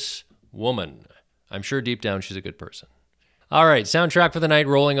 Vicious Woman. I'm sure deep down she's a good person. All right, soundtrack for the night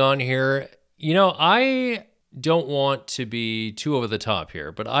rolling on here. You know, I don't want to be too over the top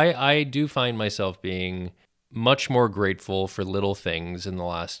here, but I do find myself being much more grateful for little things in the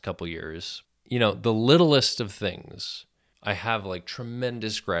last couple years. You know, the littlest of things I have like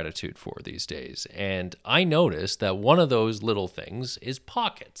tremendous gratitude for these days. And I noticed that one of those little things is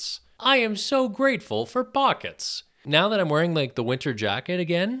pockets. I am so grateful for pockets. Now that I'm wearing like the winter jacket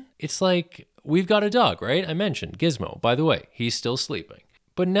again, it's like we've got a dog, right? I mentioned Gizmo. By the way, he's still sleeping.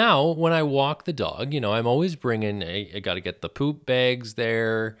 But now when I walk the dog, you know, I'm always bringing, I got to get the poop bags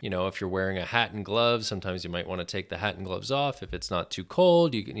there. You know, if you're wearing a hat and gloves, sometimes you might want to take the hat and gloves off. If it's not too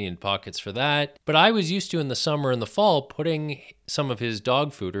cold, you need pockets for that. But I was used to in the summer and the fall putting some of his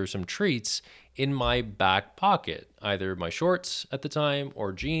dog food or some treats in my back pocket, either my shorts at the time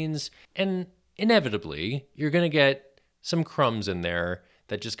or jeans. And inevitably, you're going to get some crumbs in there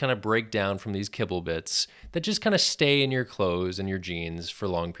that just kind of break down from these kibble bits that just kind of stay in your clothes and your jeans for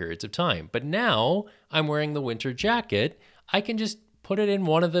long periods of time. But now I'm wearing the winter jacket. I can just put it in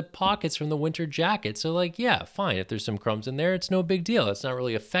one of the pockets from the winter jacket. So like, yeah, fine. If there's some crumbs in there, it's no big deal. It's not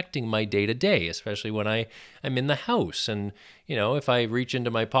really affecting my day to day, especially when I'm in the house. And, you know, if I reach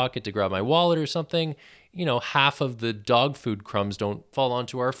into my pocket to grab my wallet or something, you know, half of the dog food crumbs don't fall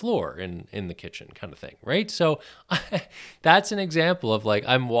onto our floor in the kitchen kind of thing, right? So that's an example of like,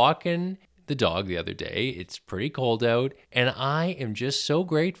 I'm walking the dog the other day. It's pretty cold out, and I am just so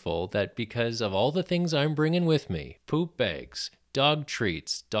grateful that because of all the things I'm bringing with me, poop bags, dog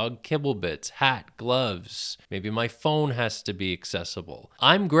treats, dog kibble bits, hat, gloves, maybe my phone has to be accessible.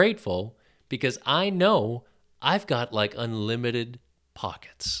 I'm grateful because I know I've got like unlimited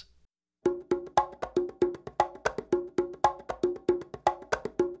pockets.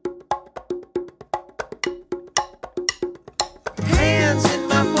 Hands in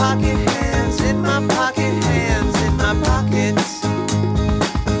my pocket, hands in my pocket, hands in my pockets.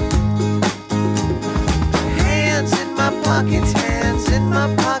 Hands in my pockets, hands in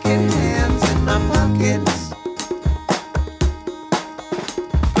my pocket, hands in my pockets.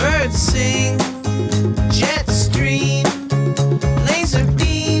 Birds sing, jet stream, laser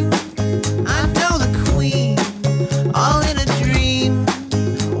beam. I know the queen, all in a dream,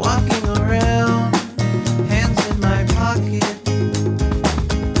 walking around, hands in my pocket.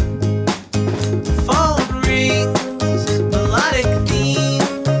 Phone rings, melodic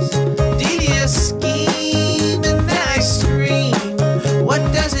themes, devious scheme, and then I scream. What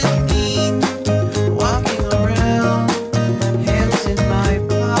does it mean? Walking around, hands in my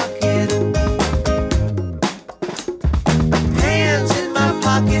pocket. Hands in my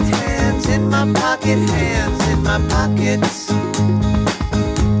pocket, hands in my pocket, hands in my pockets.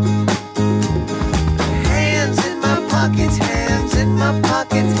 Hands in my pockets, hands in my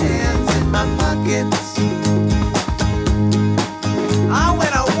pockets, hands in my pockets. I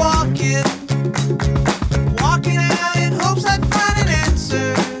went out walking out in hopes I'd find an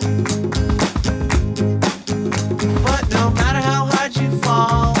answer. But no matter how hard you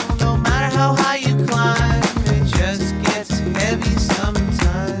fall, no matter how high you climb, it just gets heavy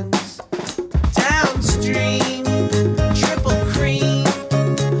sometimes. Downstream, triple cream,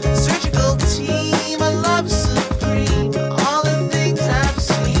 surgical team, a love supreme. All the things I've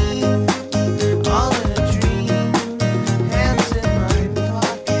seen, all in a dream. Hands in my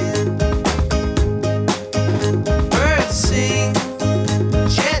pocket. Birds sing,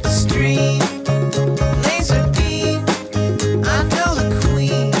 jet stream, laser beam. I know the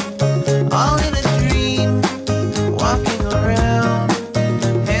queen, all in a dream, walking around,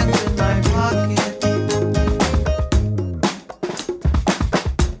 hands in my pocket.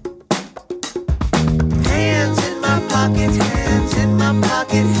 Hands in my pocket, hands in my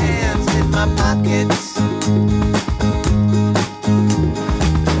pocket, hands in my pockets.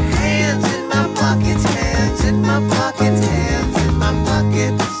 Hands in my pockets, hands in my pockets, hands in my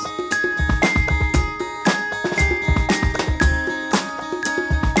pockets.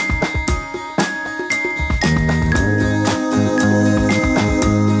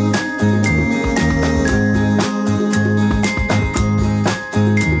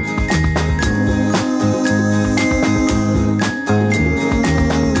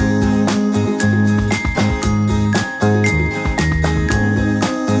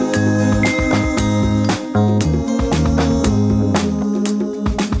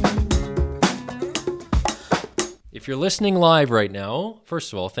 If you're listening live right now,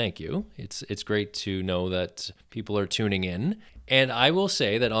 first of all, thank you. It's great to know that people are tuning in. And I will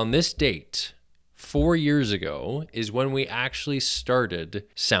say that on this date, 4 years ago, is when we actually started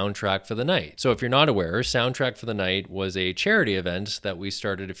Soundtrack for the Night. So if you're not aware, Soundtrack for the Night was a charity event that we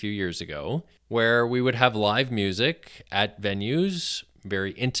started a few years ago, where we would have live music at venues,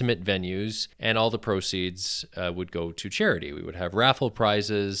 very intimate venues, and all the proceeds would go to charity. We would have raffle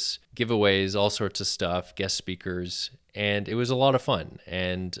prizes, giveaways, all sorts of stuff, guest speakers, and it was a lot of fun.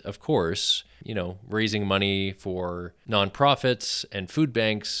 And of course, you know, raising money for nonprofits and food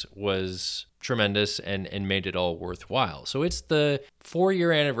banks was tremendous and made it all worthwhile. So it's the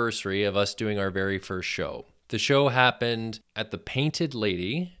 4-year anniversary of us doing our very first show. The show happened at the Painted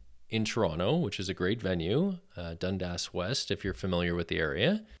Lady in Toronto, which is a great venue, Dundas West, if you're familiar with the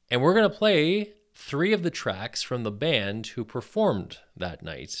area. And we're going to play 3 of the tracks from the band who performed that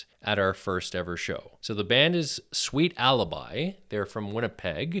night at our first ever show. So the band is Sweet Alibi. They're from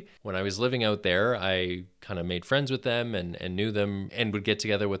Winnipeg. When I was living out there, I kind of made friends with them and knew them and would get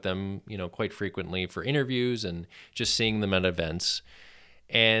together with them, you know, quite frequently for interviews and just seeing them at events.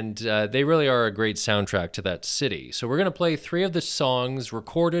 And they really are a great soundtrack to that city. So we're going to play 3 of the songs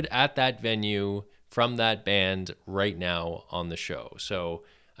recorded at that venue from that band right now on the show. So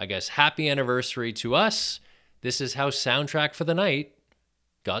I guess happy anniversary to us. This is how Soundtrack for the Night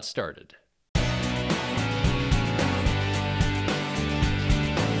got started.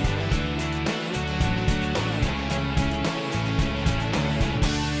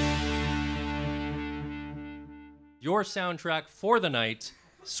 Your soundtrack for the night,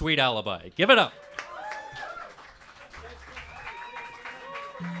 Sweet Alibi. Give it up.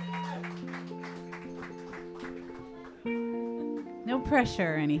 No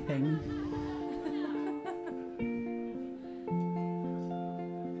pressure or anything.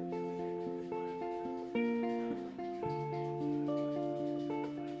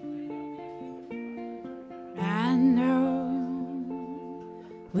 I know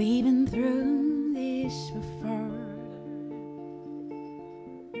we've been through this before,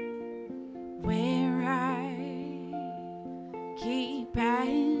 where I keep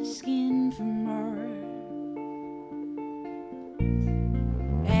asking for more.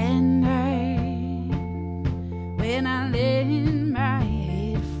 And when I let my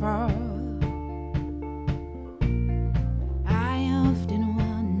head fall, I often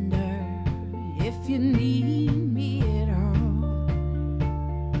wonder if you need me at all.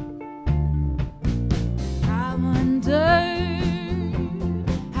 I wonder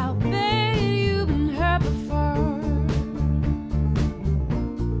how bad you've been hurt before.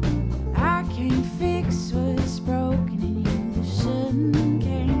 I can't fix what's broken in you. The sun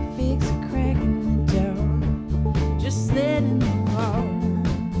can't fix a crack in the door. Just letting the wall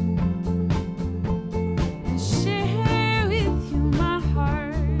and share with you my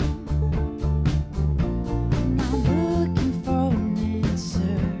heart. And I'm looking for an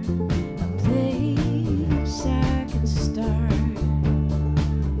answer, a place I can start.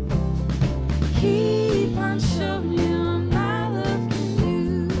 Keep on showing you my love can do.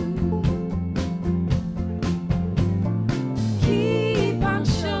 Keep on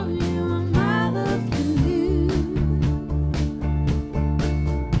showing you what my love can do.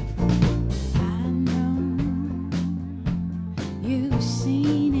 I know you've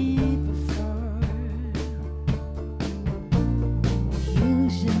seen it before.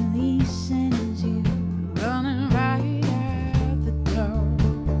 Usually sends you running right out the door.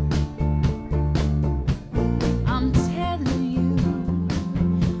 I'm telling you,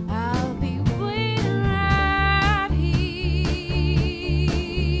 I'll be waiting right here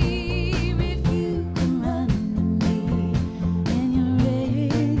if you come running to me and you're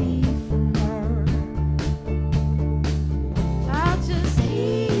ready for more. I'll just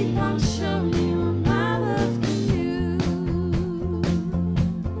keep on showing you what my love can do.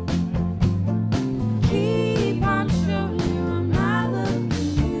 Keep on showing you what my love can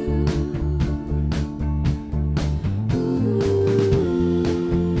do.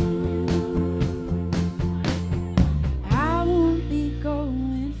 I won't be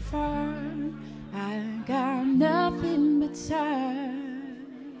going far. I got nothing but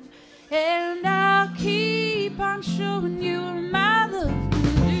time, and I'll keep on showing you what my love can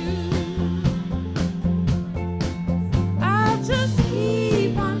do. I'll just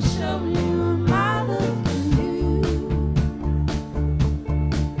keep on showing you what my love can do.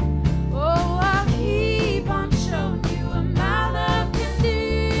 Oh, I'll keep on showing you what my love can do.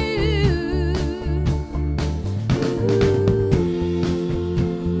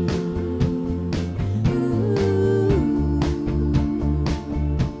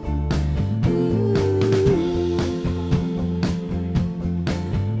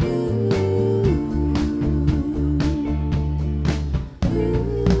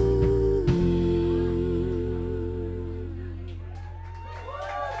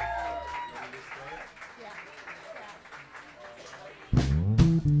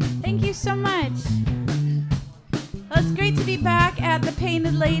 Thank you so much. Well, it's great to be back at the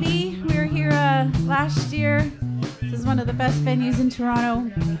Painted Lady. We were here last year. This is one of the best venues in Toronto.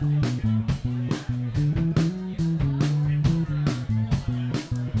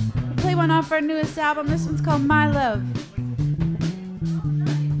 We'll play one off our newest album. This one's called My Love.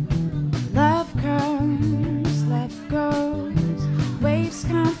 Love comes, love goes. Waves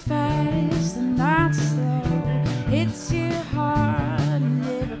come fast and not slow. Hits your heart and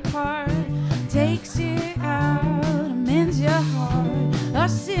every part. Takes you out and mends your heart. A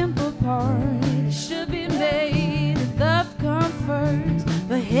simple part should be made. Love comes first.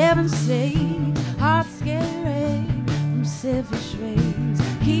 For heaven's sake, hearts get ready from selfish ways.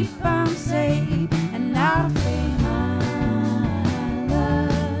 Keep on safe and not afraid. My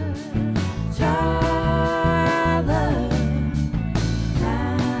love, try love.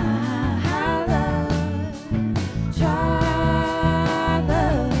 My love, try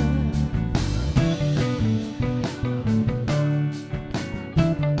love.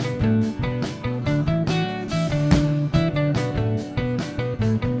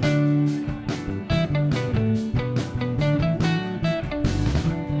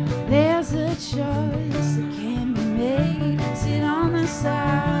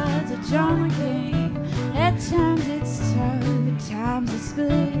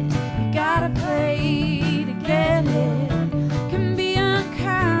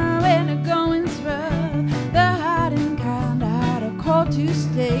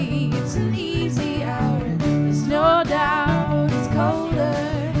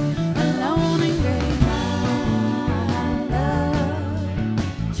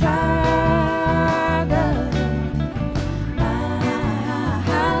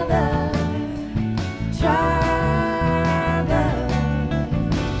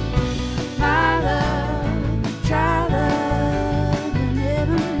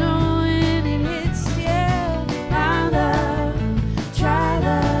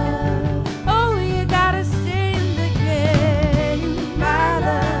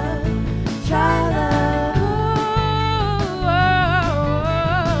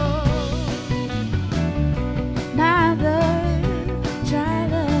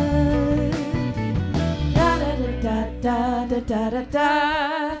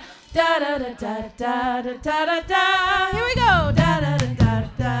 da da da da da da da da da da. Here we go. Da da da da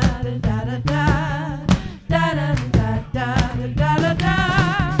da da da da da da da da da da da da.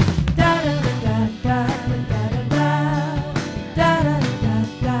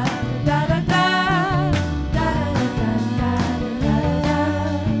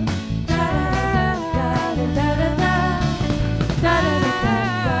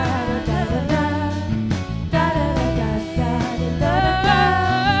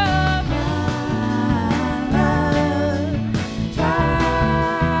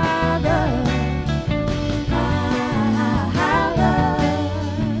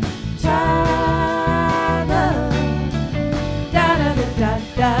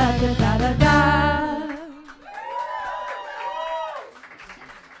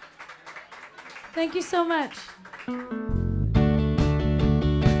 Thank you so much.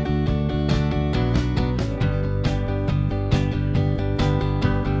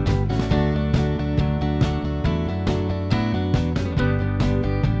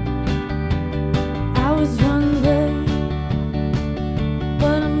 I was running late,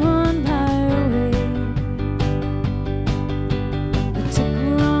 but I'm on my way. I took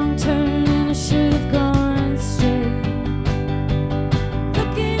a wrong turn and I should have gone straight.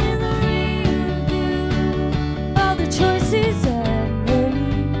 Looking in the rear view, all the choices I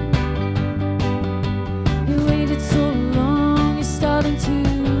made. You waited so long, you're starting to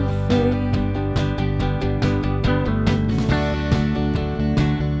fade.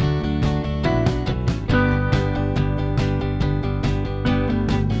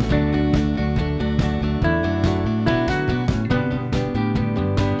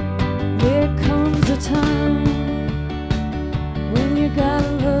 There comes a time when you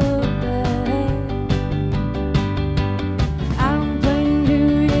gotta look back. I don't blame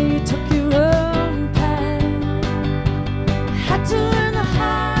you, yeah, you took your own path. Had to learn the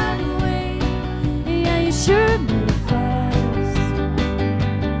hard way, yeah, you sure made it fast.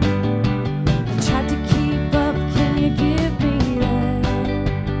 I tried to keep up, can you give me that?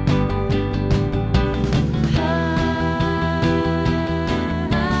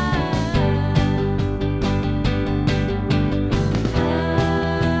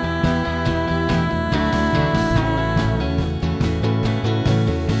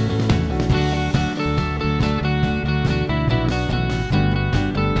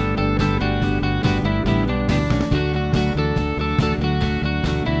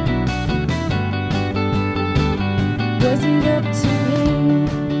 Was it up to me,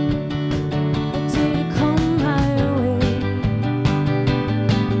 or did it come my way?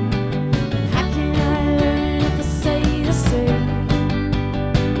 How can I learn if I stay the same?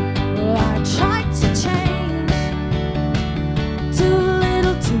 Well, I tried to change, too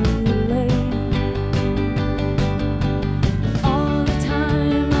little, too late. All the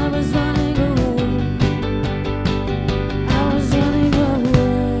time I was running away. I was running away.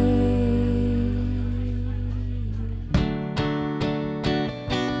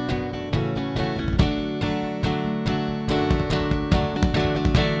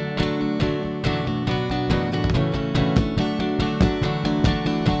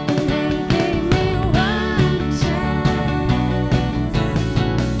 They gave me one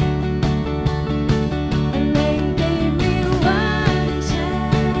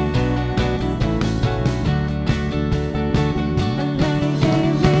chance, and they gave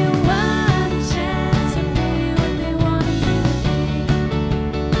me one chance, and they gave me one chance to be what they wanted me to be,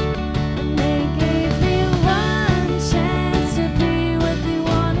 and they gave me one chance to be what they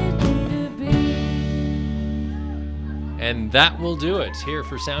wanted me to be. And that will do it here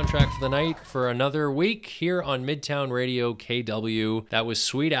for Soundtrack for the Night for another week here on Midtown Radio KW. That was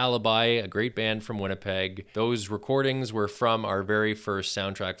Sweet Alibi, a great band from Winnipeg. Those recordings were from our very first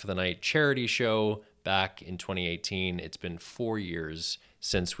Soundtrack for the Night charity show back in 2018. It's been 4 years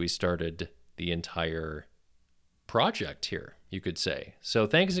since we started the entire project here, you could say. So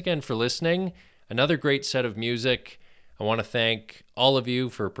thanks again for listening. Another great set of music. I want to thank all of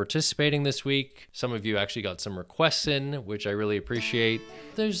you for participating this week. Some of you actually got some requests in, which I really appreciate.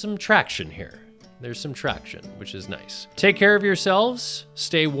 There's some traction here. There's some traction, which is nice. Take care of yourselves,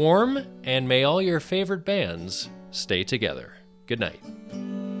 stay warm, and may all your favorite bands stay together. Good night.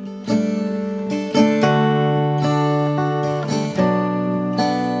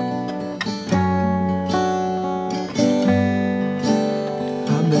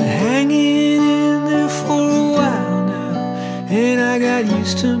 I've been hanging in there for a while now, and I got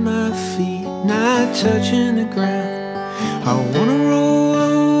used to my feet not touching the ground. I wanna roll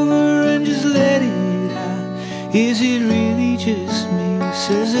over and just let it out. Is it really just me?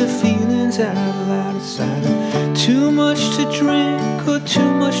 says the feelings out loud inside her. Too much to drink or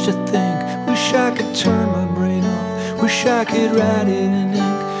too much to think. Wish I could turn my brain off. Wish I could write it in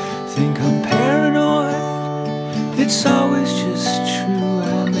ink. Think I'm paranoid. It's always just true.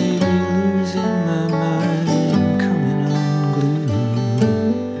 I may be losing my mind, coming unglued.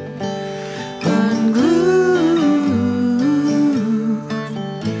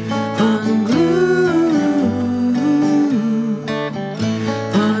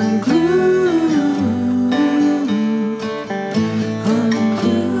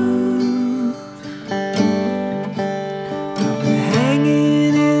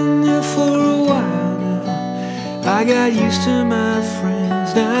 I got used to my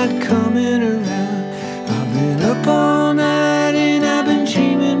friends not coming around. I've been up all night and I've been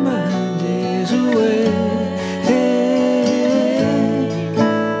dreaming my days away.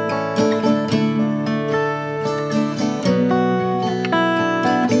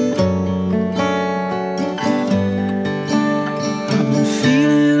 I've been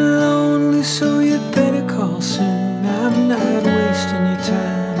feeling lonely, so you'd better call soon. I'm not wasting your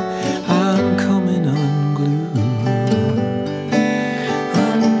time. I'm coming unglued.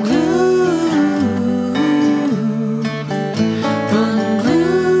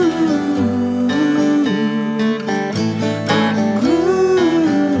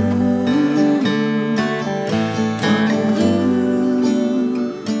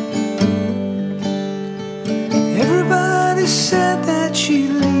 Everybody said that she'd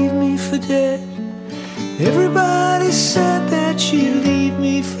leave me for dead. Everybody said that she'd leave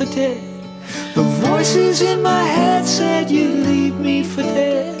me for dead. The voices in my head said you'd leave me for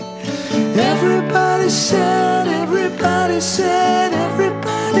dead. Everybody said, everybody said,